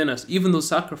power within us. Even those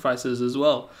sacrifices as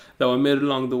well that were made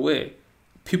along the way,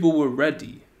 people were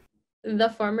ready. The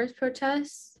farmers'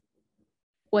 protest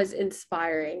was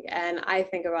inspiring, and I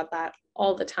think about that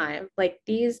all the time. Like,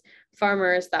 these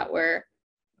farmers that were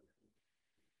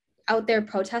out there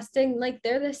protesting, like,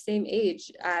 they're the same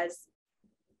age as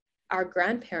our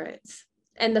grandparents.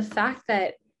 And the fact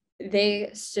that they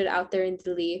stood out there in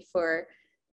Delhi for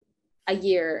a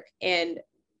year, and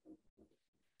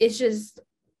it's just,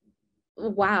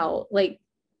 wow, like,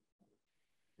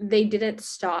 they didn't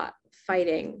stop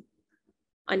fighting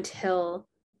until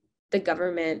the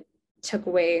government took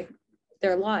away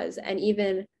their laws. And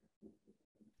even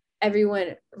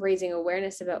everyone raising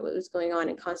awareness about what was going on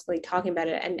and constantly talking about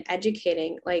it and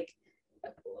educating, like,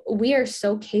 we are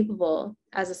so capable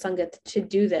as a Sangat to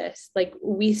do this. Like,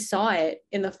 we saw it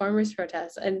in the farmers'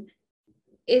 protests, and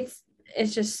it's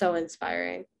just so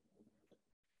inspiring.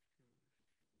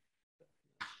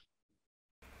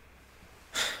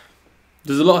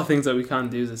 There's a lot of things that we can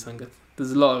do as a Sangat.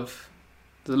 There's a lot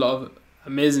of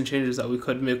amazing changes that we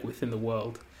could make within the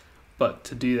world. But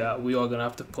to do that, we are going to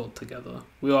have to pull together.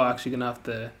 We are actually going to have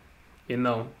to,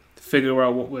 figure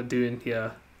out what we're doing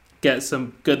here. Get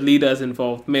some good leaders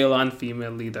involved, male and female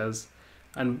leaders,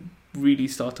 and really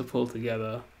start to pull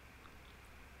together.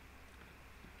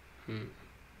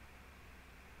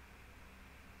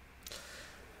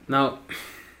 Now,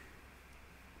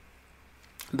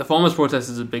 the farmers'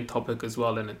 protest is a big topic as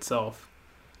well in itself.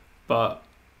 But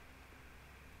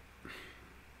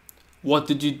what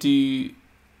did you do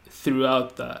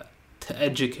throughout that to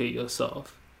educate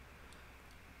yourself?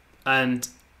 And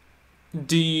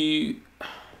do you...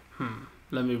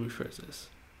 let me rephrase this.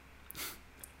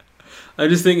 I'm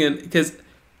just thinking, because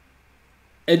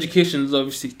education is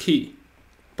obviously key,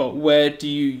 but where do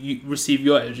you receive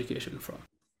your education from?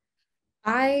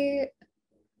 I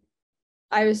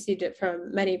received it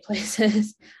from many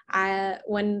places.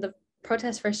 When the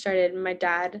protest first started, my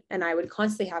dad and I would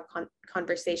constantly have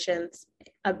conversations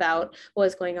about what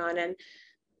was going on, and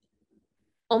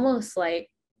almost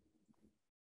like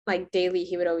daily,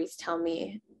 he would always tell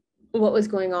me what was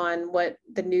going on, what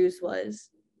the news was.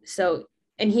 So,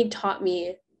 and he taught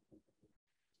me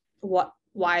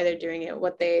why they're doing it,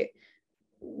 what the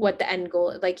end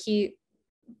goal. Like, he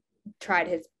tried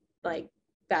his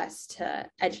best to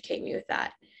educate me with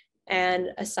that. And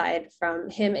aside from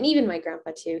him, and even my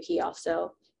grandpa too, he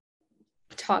also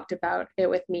talked about it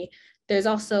with me. There's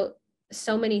also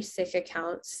so many Sikh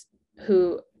accounts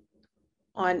who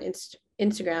on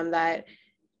Instagram that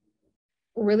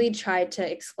really tried to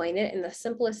explain it in the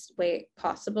simplest way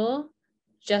possible,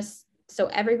 just so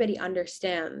everybody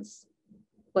understands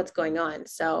what's going on.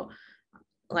 So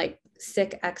like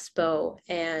Sikh Expo,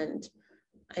 and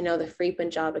I know the Free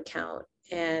Punjab account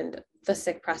and the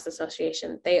Sikh Press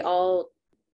Association, they all,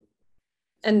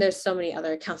 and there's so many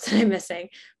other accounts that I'm missing,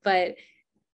 but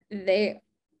they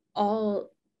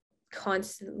all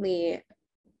constantly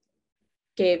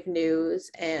gave news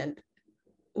and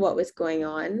what was going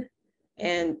on.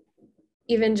 And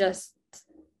even just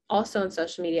also on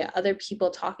social media, other people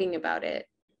talking about it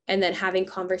and then having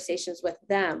conversations with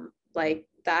them, like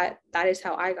that is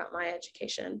how I got my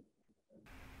education.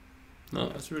 No,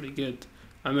 that's really good.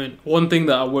 I mean, one thing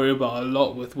that I worry about a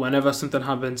lot with whenever something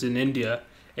happens in India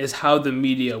is how the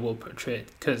media will portray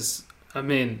it. Because, I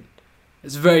mean,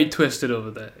 it's very twisted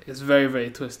over there. It's very, very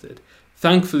twisted.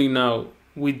 Thankfully now,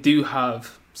 we do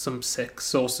have some Sikh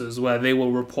sources where they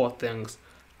will report things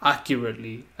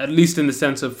accurately, at least in the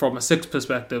sense of, from a Sikh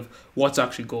perspective, what's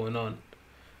actually going on.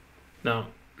 Now,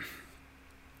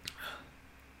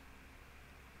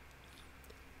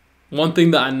 one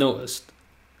thing that I noticed,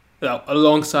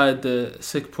 alongside the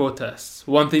Sikh protests,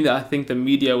 one thing that I think the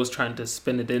media was trying to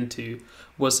spin it into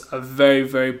was a very,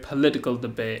 very political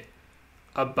debate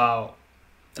about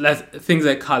things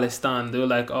like Khalistan. They were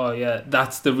like, oh yeah,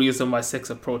 that's the reason why Sikhs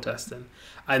are protesting.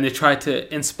 And they tried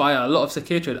to inspire a lot of Sikh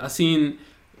hatred. I've seen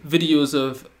videos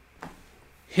of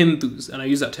Hindus, and I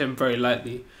use that term very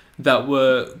lightly, that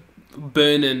were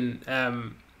burning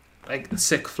like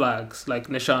Sikh flags, like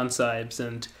Nishan Sahibs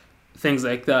and things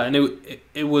like that. And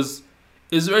it was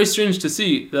very strange to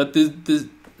see that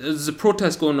there's a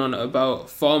protest going on about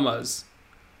farmers,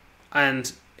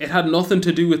 and it had nothing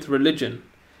to do with religion,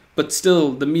 but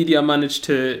still the media managed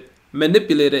to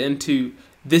manipulate it into,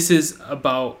 this is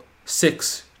about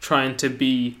Sikhs trying to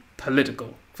be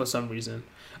political for some reason.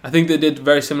 I think they did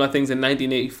very similar things in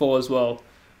 1984 as well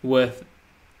with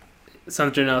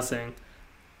Sanjay Singh.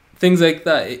 Things like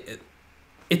that.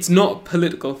 It's not a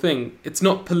political thing. It's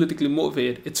not politically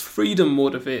motivated. It's freedom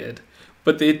motivated,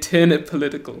 but they turn it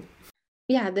political.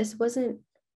 Yeah, this wasn't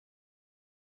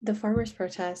the farmers'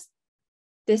 protest.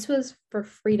 This was for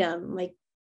freedom. Like,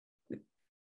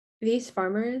 these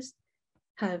farmers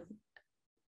have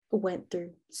went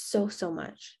through so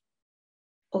much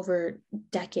over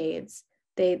decades.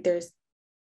 There's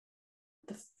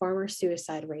the farmer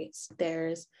suicide rates.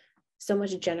 There's so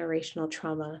much generational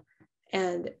trauma.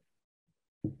 And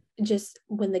just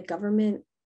when the government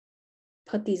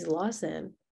put these laws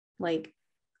in, like,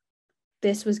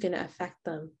 this was going to affect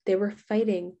them. They were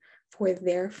fighting for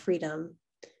their freedom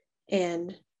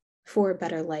and for a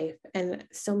better life. And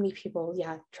so many people,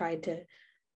 tried to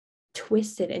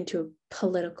twist it into a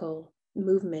political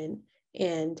movement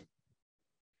and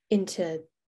into,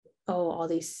 all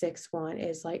these Sikhs want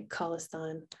is like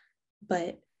Khalistan.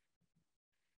 But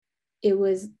it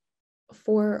was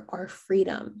for our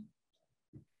freedom.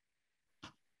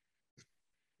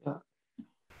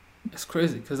 It's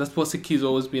crazy because that's what Sikhi's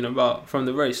always been about from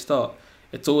the very start.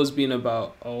 It's always been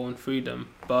about our own freedom.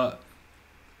 But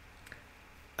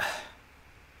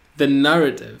the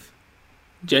narrative,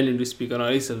 genuinely speaking, or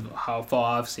at least of how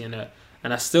far I've seen it,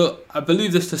 and I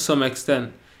believe this to some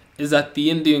extent, is that the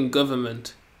Indian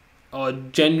government are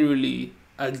genuinely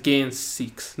against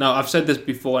Sikhs. Now, I've said this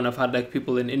before, and I've had like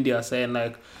people in India saying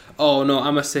like, oh no,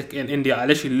 I'm a Sikh in India. I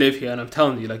literally live here, and I'm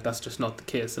telling you, like, that's just not the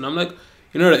case. And I'm like,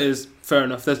 you know what it is, fair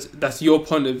enough. That's your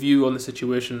point of view on the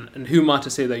situation, and who am I to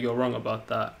say that you're wrong about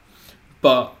that?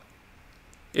 But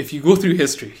if you go through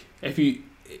history, if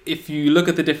you look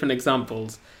at the different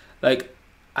examples, like,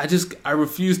 I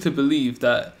refuse to believe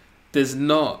that there's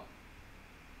not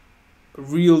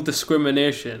real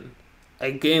discrimination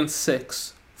against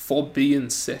Sikhs for being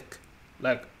Sikh.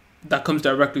 Like, that comes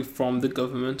directly from the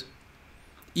government.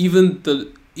 Even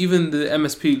the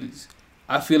MSPs,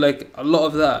 I feel like a lot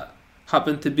of that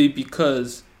happened to be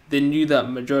because they knew that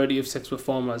majority of Sikhs were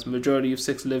farmers, majority of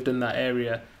Sikhs lived in that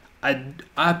area.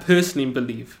 I personally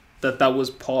believe that was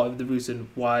part of the reason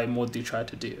why Modi tried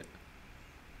to do it.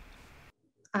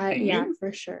 Yeah,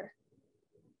 for sure.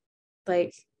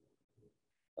 Like,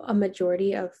 a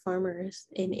majority of farmers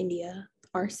in India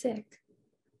are Sikh.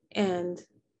 And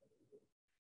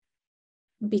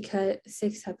because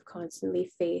Sikhs have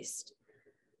constantly faced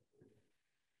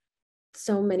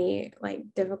so many like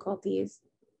difficulties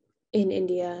in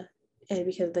India, and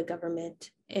because of the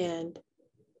government and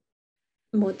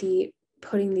Modi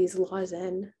putting these laws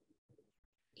in,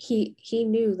 he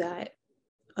knew that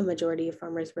a majority of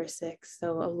farmers were Sikhs,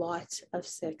 so a lot of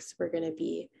Sikhs were going to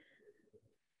be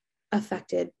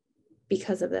affected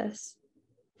because of this.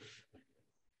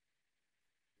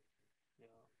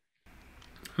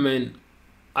 I mean,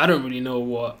 I don't really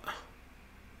know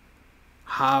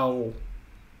how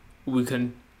we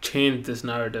can change this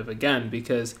narrative again,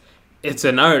 because it's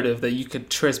a narrative that you could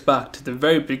trace back to the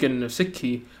very beginning of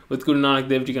Sikhi with Guru Nanak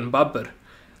Dev Ji and Babur.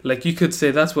 Like, you could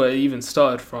say that's where it even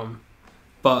started from.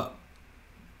 But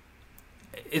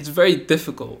it's very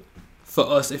difficult for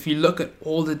us, if you look at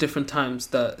all the different times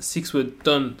that Sikhs were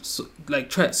done, so,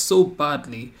 like, treated so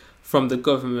badly from the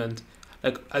government,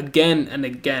 like, again and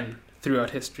again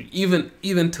throughout history,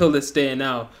 even till this day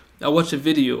now. I watched a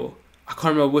video, I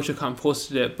can't remember which account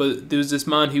posted it, but there was this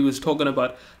man, he was talking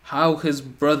about how his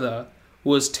brother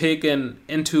was taken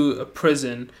into a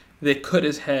prison, they cut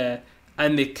his hair,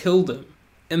 and they killed him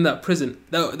in that prison.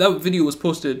 That video was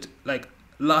posted, like,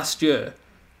 last year.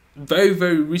 Very,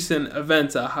 very recent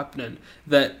events are happening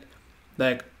that,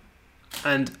 like,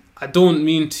 and I don't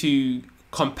mean to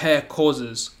compare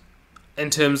causes in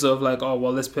terms of, like, oh,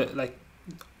 well, let's put, like,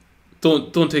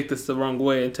 don't take this the wrong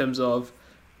way in terms of,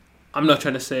 I'm not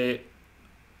trying to say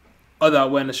other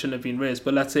awareness shouldn't have been raised,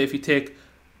 but let's say if you take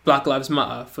Black Lives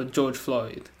Matter for George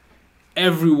Floyd,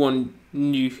 everyone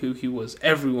knew who he was.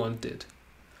 Everyone did.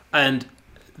 And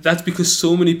that's because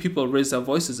so many people raised their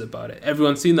voices about it.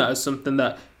 Everyone's seen that as something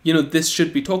that, this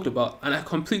should be talked about. And I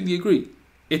completely agree.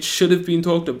 It should have been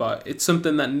talked about. It's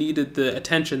something that needed the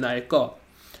attention that it got.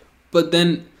 But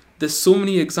then there's so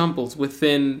many examples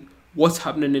within what's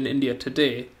happening in India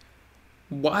today.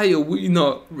 Why are we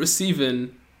not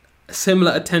receiving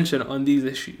similar attention on these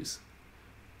issues?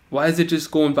 Why is it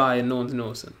just going by and no one's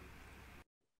noticing?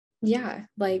 Yeah,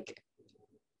 like,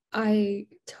 I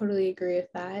totally agree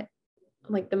with that.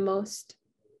 Like, the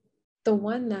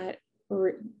one that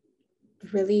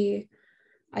really,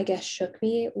 I guess, shook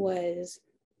me was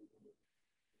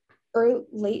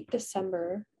late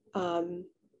December,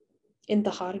 in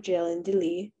the Har jail in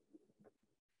Delhi.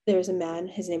 There was a man,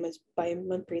 his name was Bhai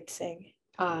Manpreet Singh,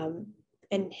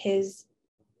 and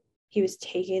he was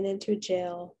taken into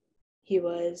jail. He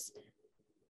was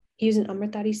an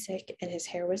Amritdhari Sikh, and his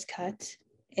hair was cut,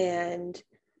 and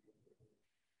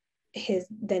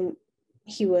then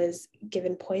he was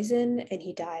given poison and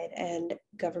he died, and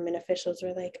government officials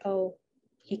were like, oh,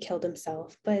 he killed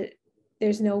himself. But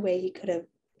there's no way he could have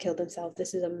killed himself.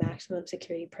 This is a maximum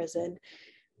security prison.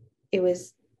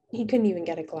 He couldn't even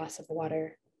get a glass of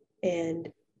water,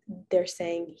 and they're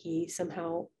saying he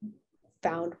somehow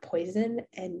found poison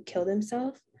and killed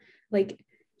himself. Like,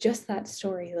 just that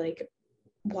story, like,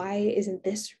 why isn't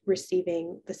this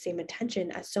receiving the same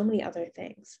attention as so many other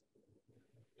things?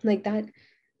 Like, that,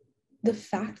 the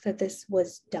fact that this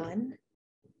was done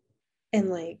and,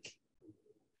 like,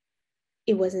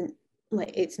 it wasn't,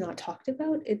 like, it's not talked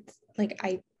about, it's like,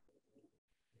 I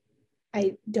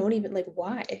don't even, like,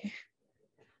 why?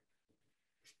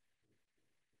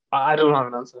 I don't have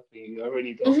an answer for you. I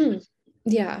really don't. Mm-hmm.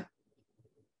 Yeah.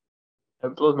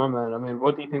 It blows my mind. I mean,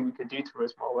 what do you think we could do to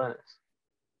raise more awareness?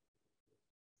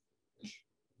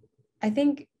 I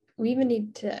think we even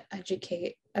need to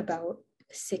educate about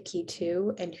Sikhi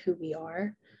too and who we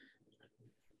are.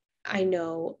 I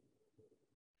know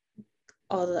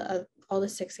all the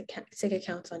Sikh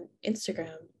accounts on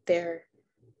Instagram, they're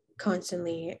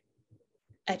constantly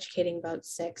educating about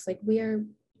Sikhs. Like, we are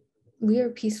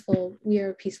peaceful. We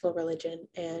are a peaceful religion,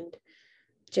 and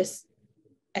just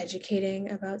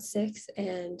educating about Sikhs,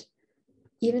 and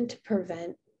even to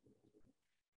prevent,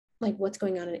 like, what's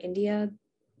going on in India.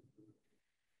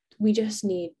 We just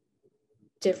need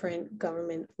different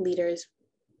government leaders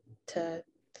to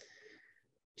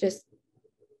just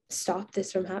stop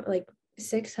this from happening. Like,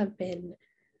 Sikhs have been,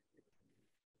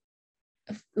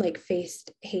 like,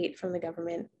 faced hate from the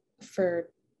government for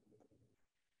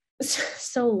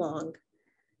so long,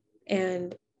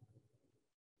 and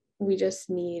we just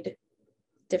need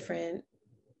different,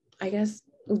 I guess,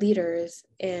 leaders,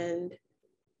 and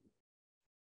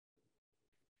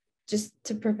just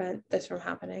to prevent this from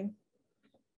happening.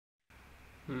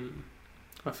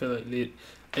 I feel like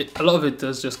a lot of it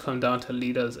does just come down to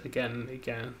leaders again and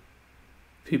again.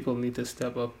 People need to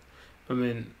step up. I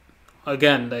mean,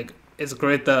 again, like, it's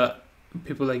great that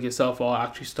people like yourself are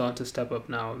actually starting to step up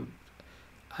now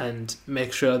and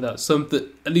make sure that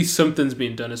at least something's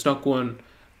being done. It's not going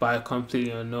by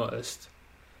completely unnoticed.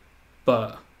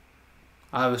 But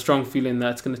I have a strong feeling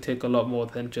that it's going to take a lot more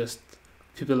than just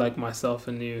people like myself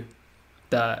and you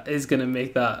that is going to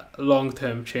make that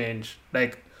long-term change.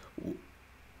 Like,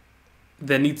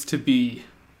 there needs to be...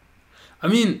 I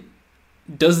mean,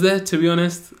 does there, to be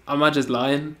honest? Am I just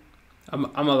lying? I'm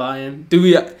a lying. Do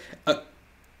we... Are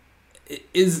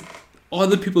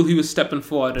the people who are stepping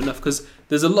forward enough? Because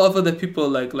there's a lot of other people,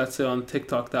 like, let's say on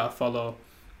TikTok that I follow,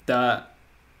 that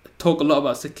talk a lot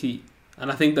about Sikhi,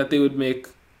 and I think that they would make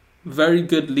very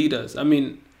good leaders. I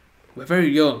mean, we're very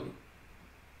young,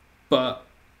 but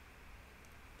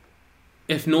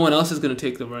if no one else is going to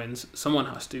take the reins, someone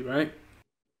has to, right?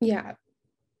 Yeah,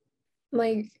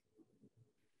 like,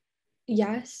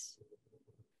 yes,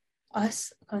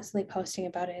 us constantly posting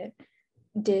about it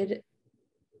did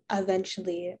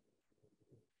eventually,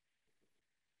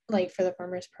 like for the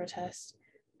farmers' protest,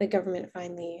 the government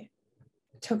finally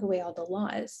took away all the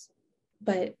laws.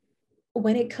 But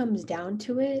when it comes down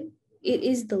to it, it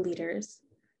is the leaders.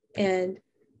 And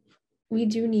we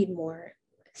do need more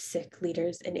Sikh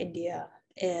leaders in India,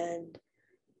 and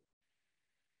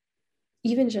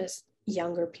even just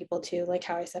younger people too. Like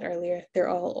how I said earlier, they're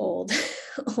all old,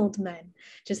 old men.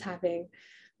 Just having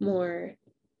more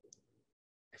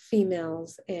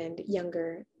females and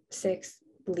younger Sikhs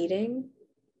leading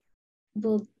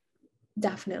will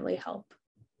definitely help.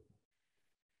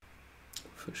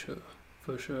 For sure,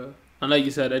 for sure. And like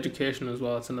you said, education as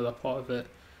well, it's another part of it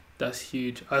that's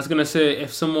huge. I was going to say,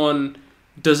 if someone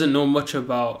doesn't know much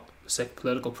about, say,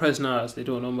 political prisoners, they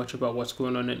don't know much about what's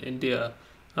going on in India,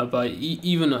 about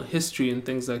even history and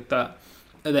things like that,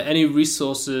 are there any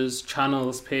resources,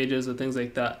 channels, pages, or things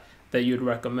like that that you'd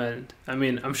recommend? I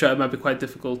mean, I'm sure it might be quite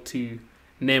difficult to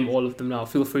name all of them now.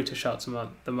 Feel free to shout some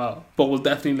of them out, but we'll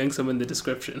definitely link some in the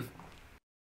description.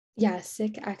 Yeah,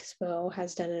 Sikh Expo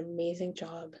has done an amazing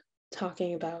job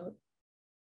talking about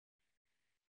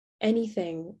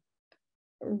anything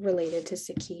related to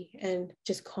Sikhi and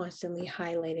just constantly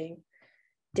highlighting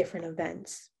different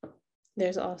events.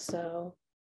 There's also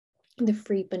the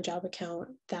Free Punjab account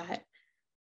that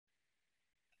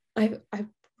I've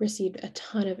received a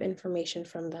ton of information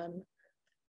from them,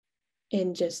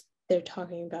 and just they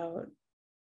talk about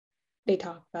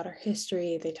our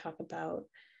history, they talk about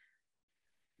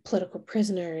political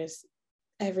prisoners,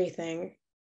 everything.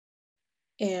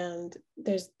 And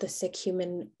there's the Sikh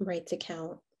Human Rights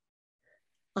account.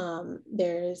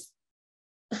 There's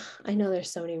I know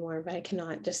there's so many more, but I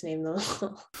cannot just name them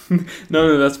all.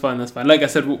 No, that's fine. That's fine. Like I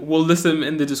said, we'll list them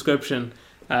in the description,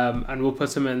 and we'll put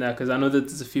some in there because I know that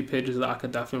there's a few pages that I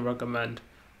could definitely recommend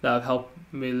that have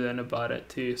helped me learn about it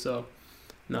too. So,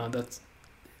 no,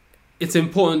 it's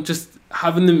important just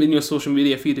having them in your social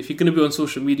media feed. If you're going to be on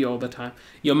social media all the time,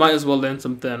 you might as well learn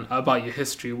something about your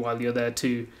history while you're there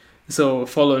too. So,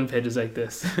 following pages like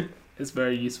this is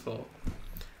very useful.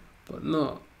 But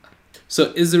no.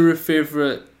 So, is there a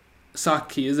favorite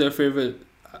Saki? Is there a favorite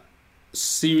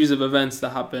series of events that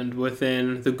happened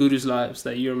within the Guru's lives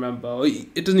that you remember? Or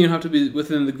it doesn't even have to be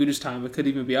within the Guru's time. It could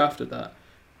even be after that.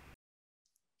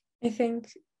 I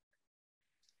think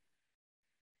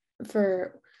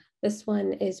for this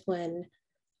one is when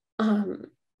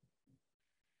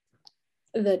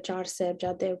the Jar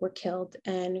Sahibzade were killed,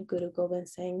 and Guru Gobind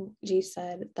Singh Ji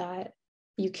said that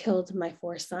you killed my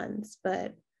 4 sons,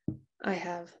 but I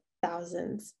have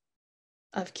thousands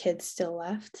of kids still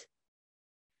left.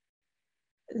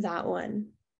 That one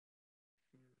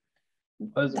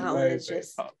is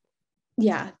just powerful.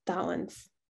 Yeah, that one's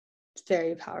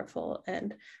very powerful,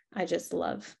 and I just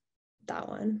love that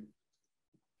one.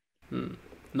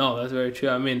 No, that's very true.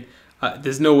 I mean,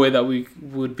 there's no way that we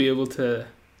would be able to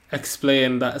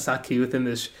explain that Saki within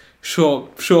this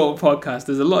short podcast.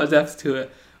 There's a lot of depth to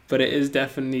it, but it is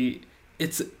definitely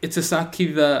it's a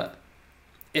Saki that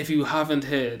if you haven't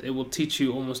heard, it will teach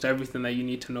you almost everything that you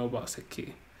need to know about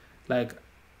Sikhi. Like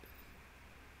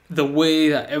the way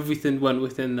that everything went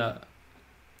within that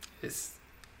is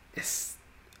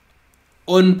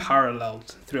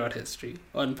unparalleled throughout history.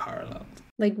 Unparalleled.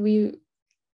 Like we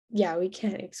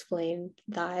can't explain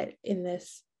that in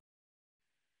this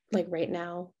like right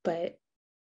now, but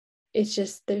it's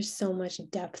just there's so much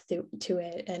depth to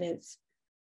it, and it's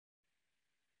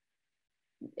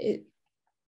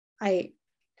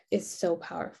so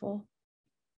powerful.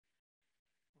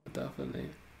 Definitely.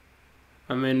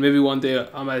 I mean, maybe one day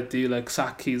I might do like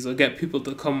Sakis or get people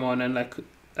to come on and like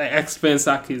explain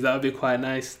Sakis. That would be quite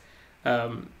nice.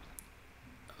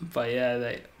 But yeah,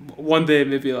 like one day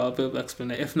maybe I'll be able to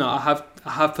explain it. If not,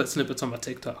 I have put snippets on my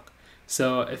TikTok.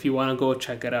 So if you want to go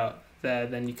check it out there,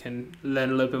 then you can learn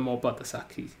a little bit more about the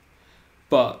Saki.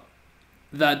 But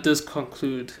that does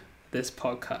conclude this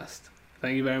podcast.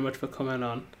 Thank you very much for coming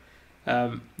on.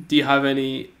 Do you have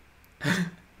any?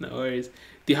 No worries.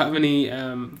 Do you have any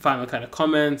final kind of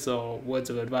comments or words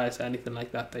of advice or anything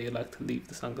like that that you'd like to leave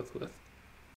the Sangath with?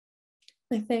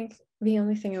 I think the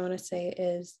only thing I want to say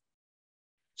is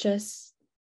just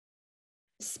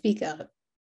speak up.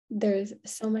 There's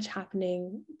so much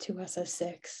happening to us as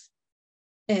Sikhs,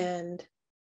 and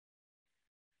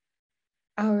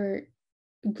our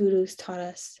gurus taught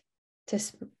us to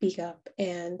speak up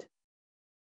and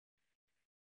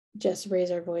just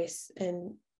raise our voice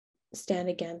and stand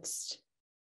against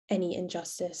any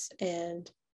injustice. And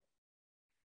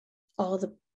all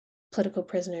the political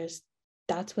prisoners,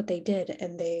 that's what they did,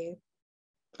 and they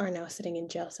are now sitting in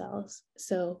jail cells.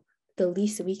 So the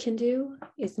least we can do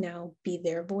is now be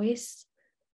their voice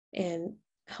and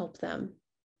help them.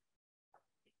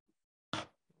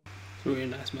 It's a really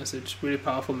nice message, really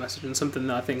powerful message, and something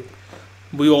that I think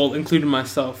we all, including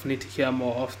myself, need to hear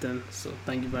more often. So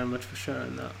thank you very much for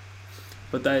sharing that.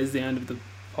 But that is the end of the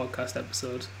podcast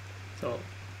episode. So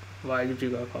Waheguru Ji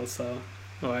Ka Khalsa,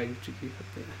 Waheguru Ji Ki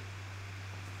Fateh.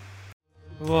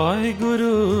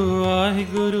 Waheguru,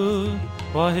 Waheguru,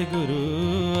 Waheguru,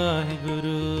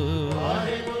 Waheguru,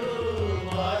 Waheguru.